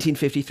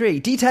 1953,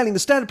 detailing the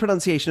standard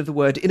pronunciation of the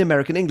word in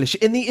American English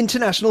in the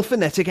International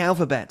Phonetic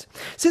Alphabet.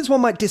 Since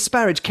one might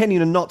disparage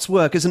Kenyon and Knott's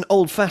work as an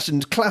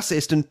old-fashioned,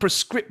 classist and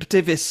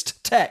prescriptivist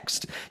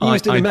text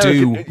used in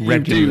American... I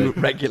do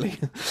regularly.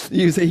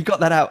 He got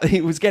that out.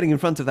 He was getting in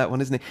front of that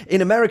one, isn't he? In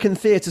American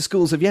theatre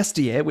schools of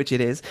yesteryear, which it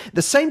is,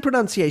 the same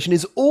pronunciation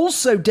is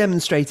also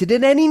demonstrated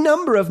in any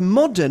number of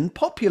modern,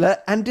 popular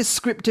and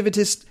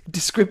descriptivist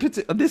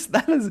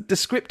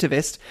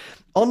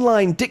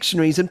online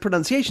dictionaries and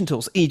pronunciation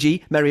tools,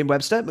 e.g.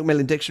 Merriam-Webster,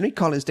 Macmillan Dictionary,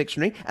 Collins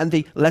Dictionary, and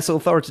the less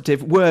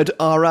authoritative Word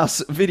R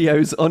Us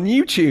videos on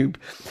YouTube.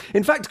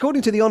 In fact,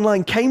 according to the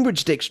online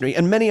Cambridge Dictionary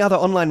and many other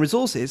online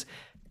resources,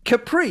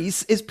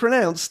 caprice is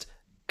pronounced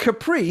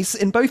caprice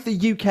in both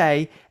the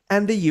UK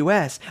and the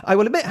US. I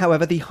will admit,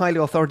 however, the highly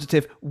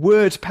authoritative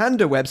Word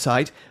Panda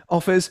website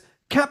offers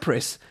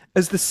caprice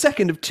as the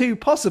second of two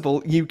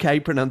possible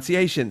UK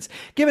pronunciations.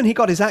 Given he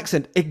got his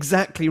accent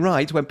exactly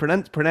right when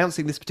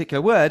pronouncing this particular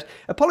word,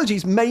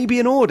 apologies may be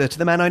in order to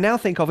the man I now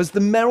think of as the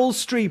Meryl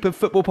Streep of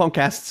football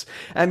podcasts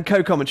and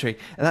co-commentary.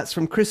 And that's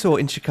from Chris Orr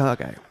in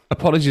Chicago.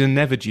 Apologies are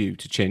never due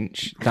to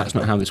Chinch. That's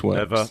not how this works.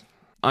 Never.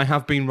 I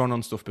have been wrong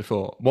on stuff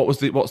before. What's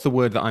the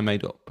word that I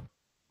made up?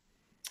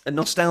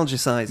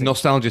 Nostalgicizing.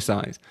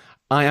 Nostalgicize.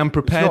 I am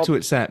prepared to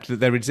accept that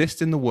there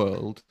exists in the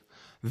world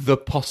the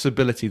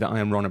possibility that I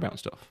am wrong about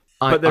stuff.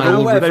 But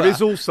there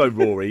is also,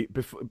 Rory,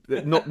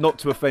 not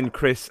to offend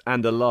Chris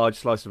and a large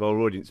slice of our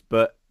audience,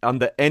 but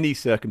under any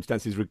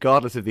circumstances,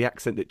 regardless of the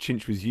accent that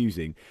Chinch was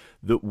using,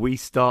 that we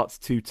start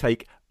to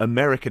take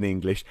American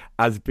English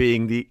as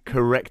being the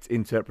correct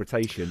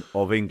interpretation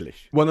of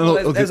English.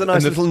 Well, there's a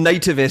nice little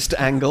nativist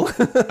angle.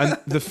 And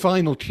the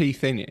final key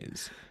thing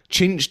is,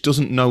 Chinch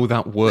doesn't know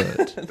that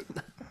word.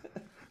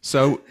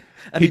 So...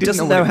 And he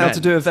doesn't know how to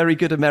do a very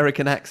good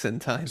American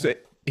accent either. So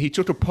he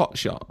took a pot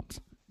shot,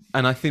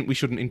 and I think we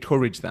shouldn't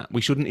encourage that. We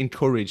shouldn't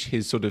encourage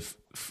his sort of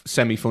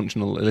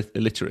semi-functional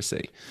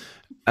illiteracy.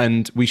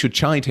 And we should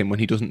chide him when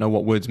he doesn't know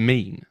what words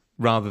mean,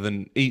 rather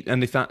than...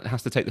 And if that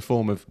has to take the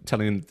form of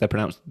telling them they're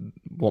pronounced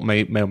what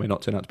may or may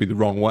not turn out to be the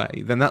wrong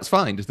way, then that's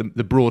fine.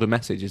 The broader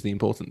message is the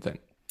important thing.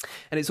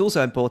 And it's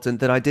also important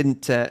that I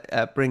didn't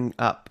bring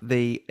up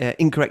the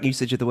incorrect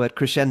usage of the word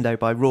crescendo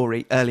by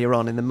Rory earlier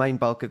on in the main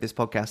bulk of this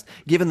podcast,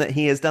 given that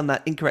he has done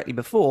that incorrectly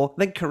before,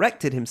 then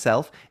corrected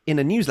himself in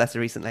a newsletter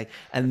recently,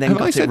 and then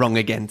got it wrong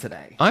again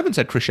today. I haven't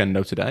said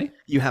crescendo today.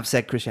 You have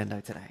said crescendo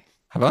today.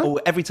 Have I? Oh,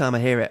 every time I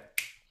hear it,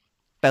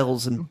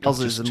 bells and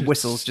buzzers and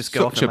whistles just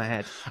go off in my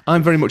head.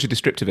 I'm very much a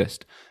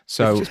descriptivist.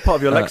 So it's just part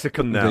of your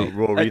lexicon now,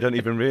 Rory. You don't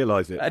even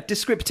realise it. A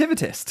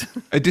descriptivist.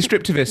 A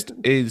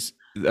descriptivist is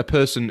a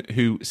person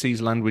who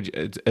sees language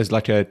as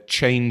like a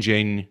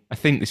changing... I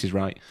think this is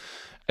right.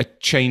 A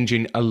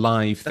changing,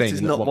 alive thing. That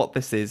is not what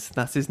this is.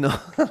 That is not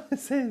what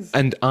this is.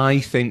 And I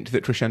think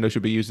that crescendo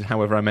should be used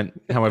however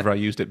I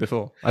used it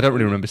before. I don't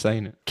really remember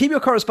saying it. Keep your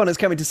correspondence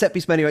coming to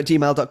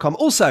setpiecemenu@gmail.com.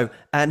 Also,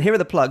 and here are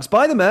the plugs,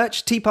 buy the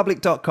merch,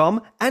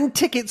 tpublic.com, and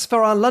tickets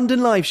for our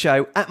London live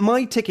show at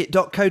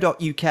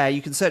myticket.co.uk.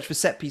 You can search for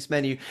Set Piece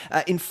Menu.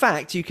 In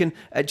fact, you can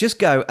just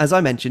go, as I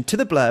mentioned, to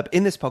the blurb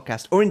in this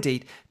podcast, or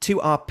indeed to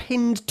our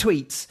pinned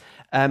tweets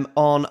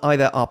on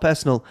either our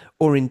personal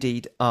or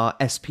indeed our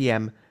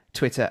SPM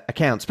Twitter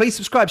accounts. Please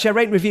subscribe, share,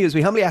 rate, and review as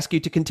we humbly ask you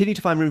to continue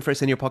to find room for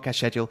us in your podcast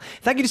schedule.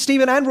 Thank you to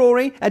Stephen and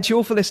Rory and to you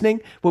all for listening.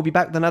 We'll be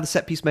back with another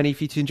Set Piece Menu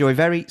for you to enjoy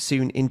very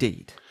soon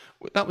indeed.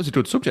 That was a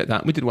good subject,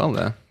 that. We did well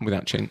there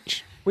without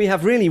Chinch. We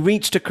have really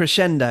reached a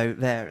crescendo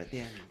there at the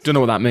end. Don't know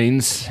what that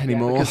means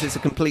anymore. Because it's a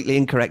completely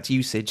incorrect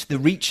usage. The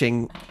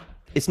reaching,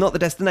 it's not the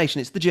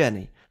destination, it's the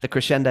journey. The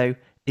crescendo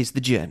is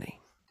the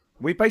journey.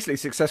 We basically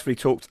successfully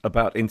talked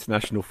about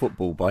international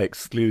football by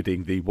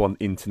excluding the one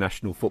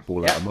international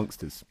footballer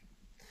amongst us.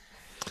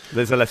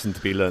 There's a lesson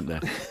to be learnt there.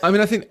 I mean,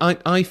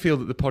 I feel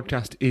that the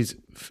podcast is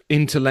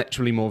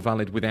intellectually more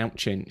valid without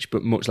Chinch,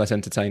 but much less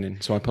entertaining.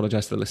 So I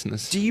apologise to the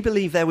listeners. Do you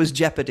believe there was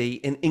jeopardy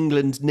in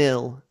England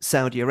 0,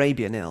 Saudi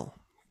Arabia 0?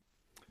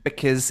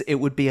 Because it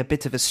would be a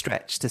bit of a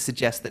stretch to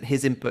suggest that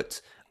his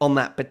input on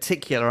that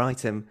particular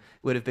item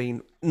would have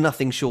been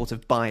nothing short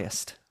of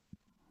biased.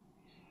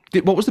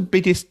 What was the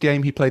biggest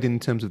game he played in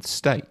terms of the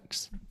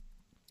stakes?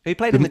 He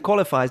played in the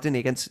qualifiers, didn't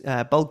he? Against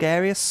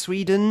Bulgaria,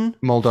 Sweden,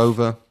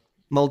 Moldova.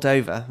 Well,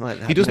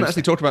 he doesn't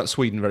actually talk about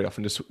Sweden very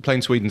often. Just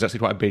playing Sweden's actually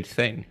quite a big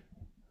thing.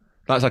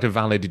 That's like a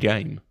valid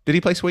game. Did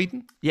he play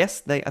Sweden?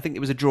 Yes, I think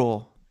it was a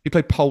draw. He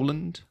played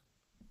Poland.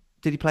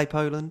 Did he play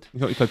Poland? I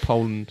thought he played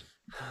Poland.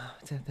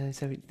 So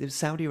there was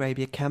Saudi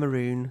Arabia,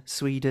 Cameroon,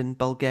 Sweden,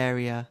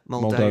 Bulgaria,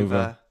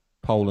 Moldova,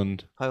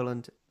 Poland.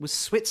 Was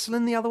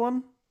Switzerland the other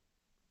one?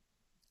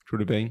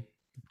 Should have been.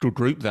 Good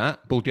group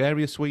that.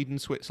 Bulgaria, Sweden,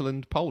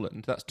 Switzerland,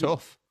 Poland. That's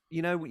tough.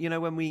 You know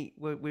when we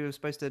were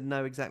supposed to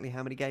know exactly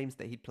how many games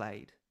that he'd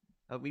played.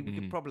 We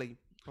could probably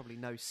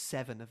know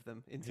 7 of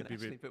them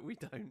internationally, but we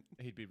don't.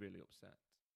 He'd be really upset.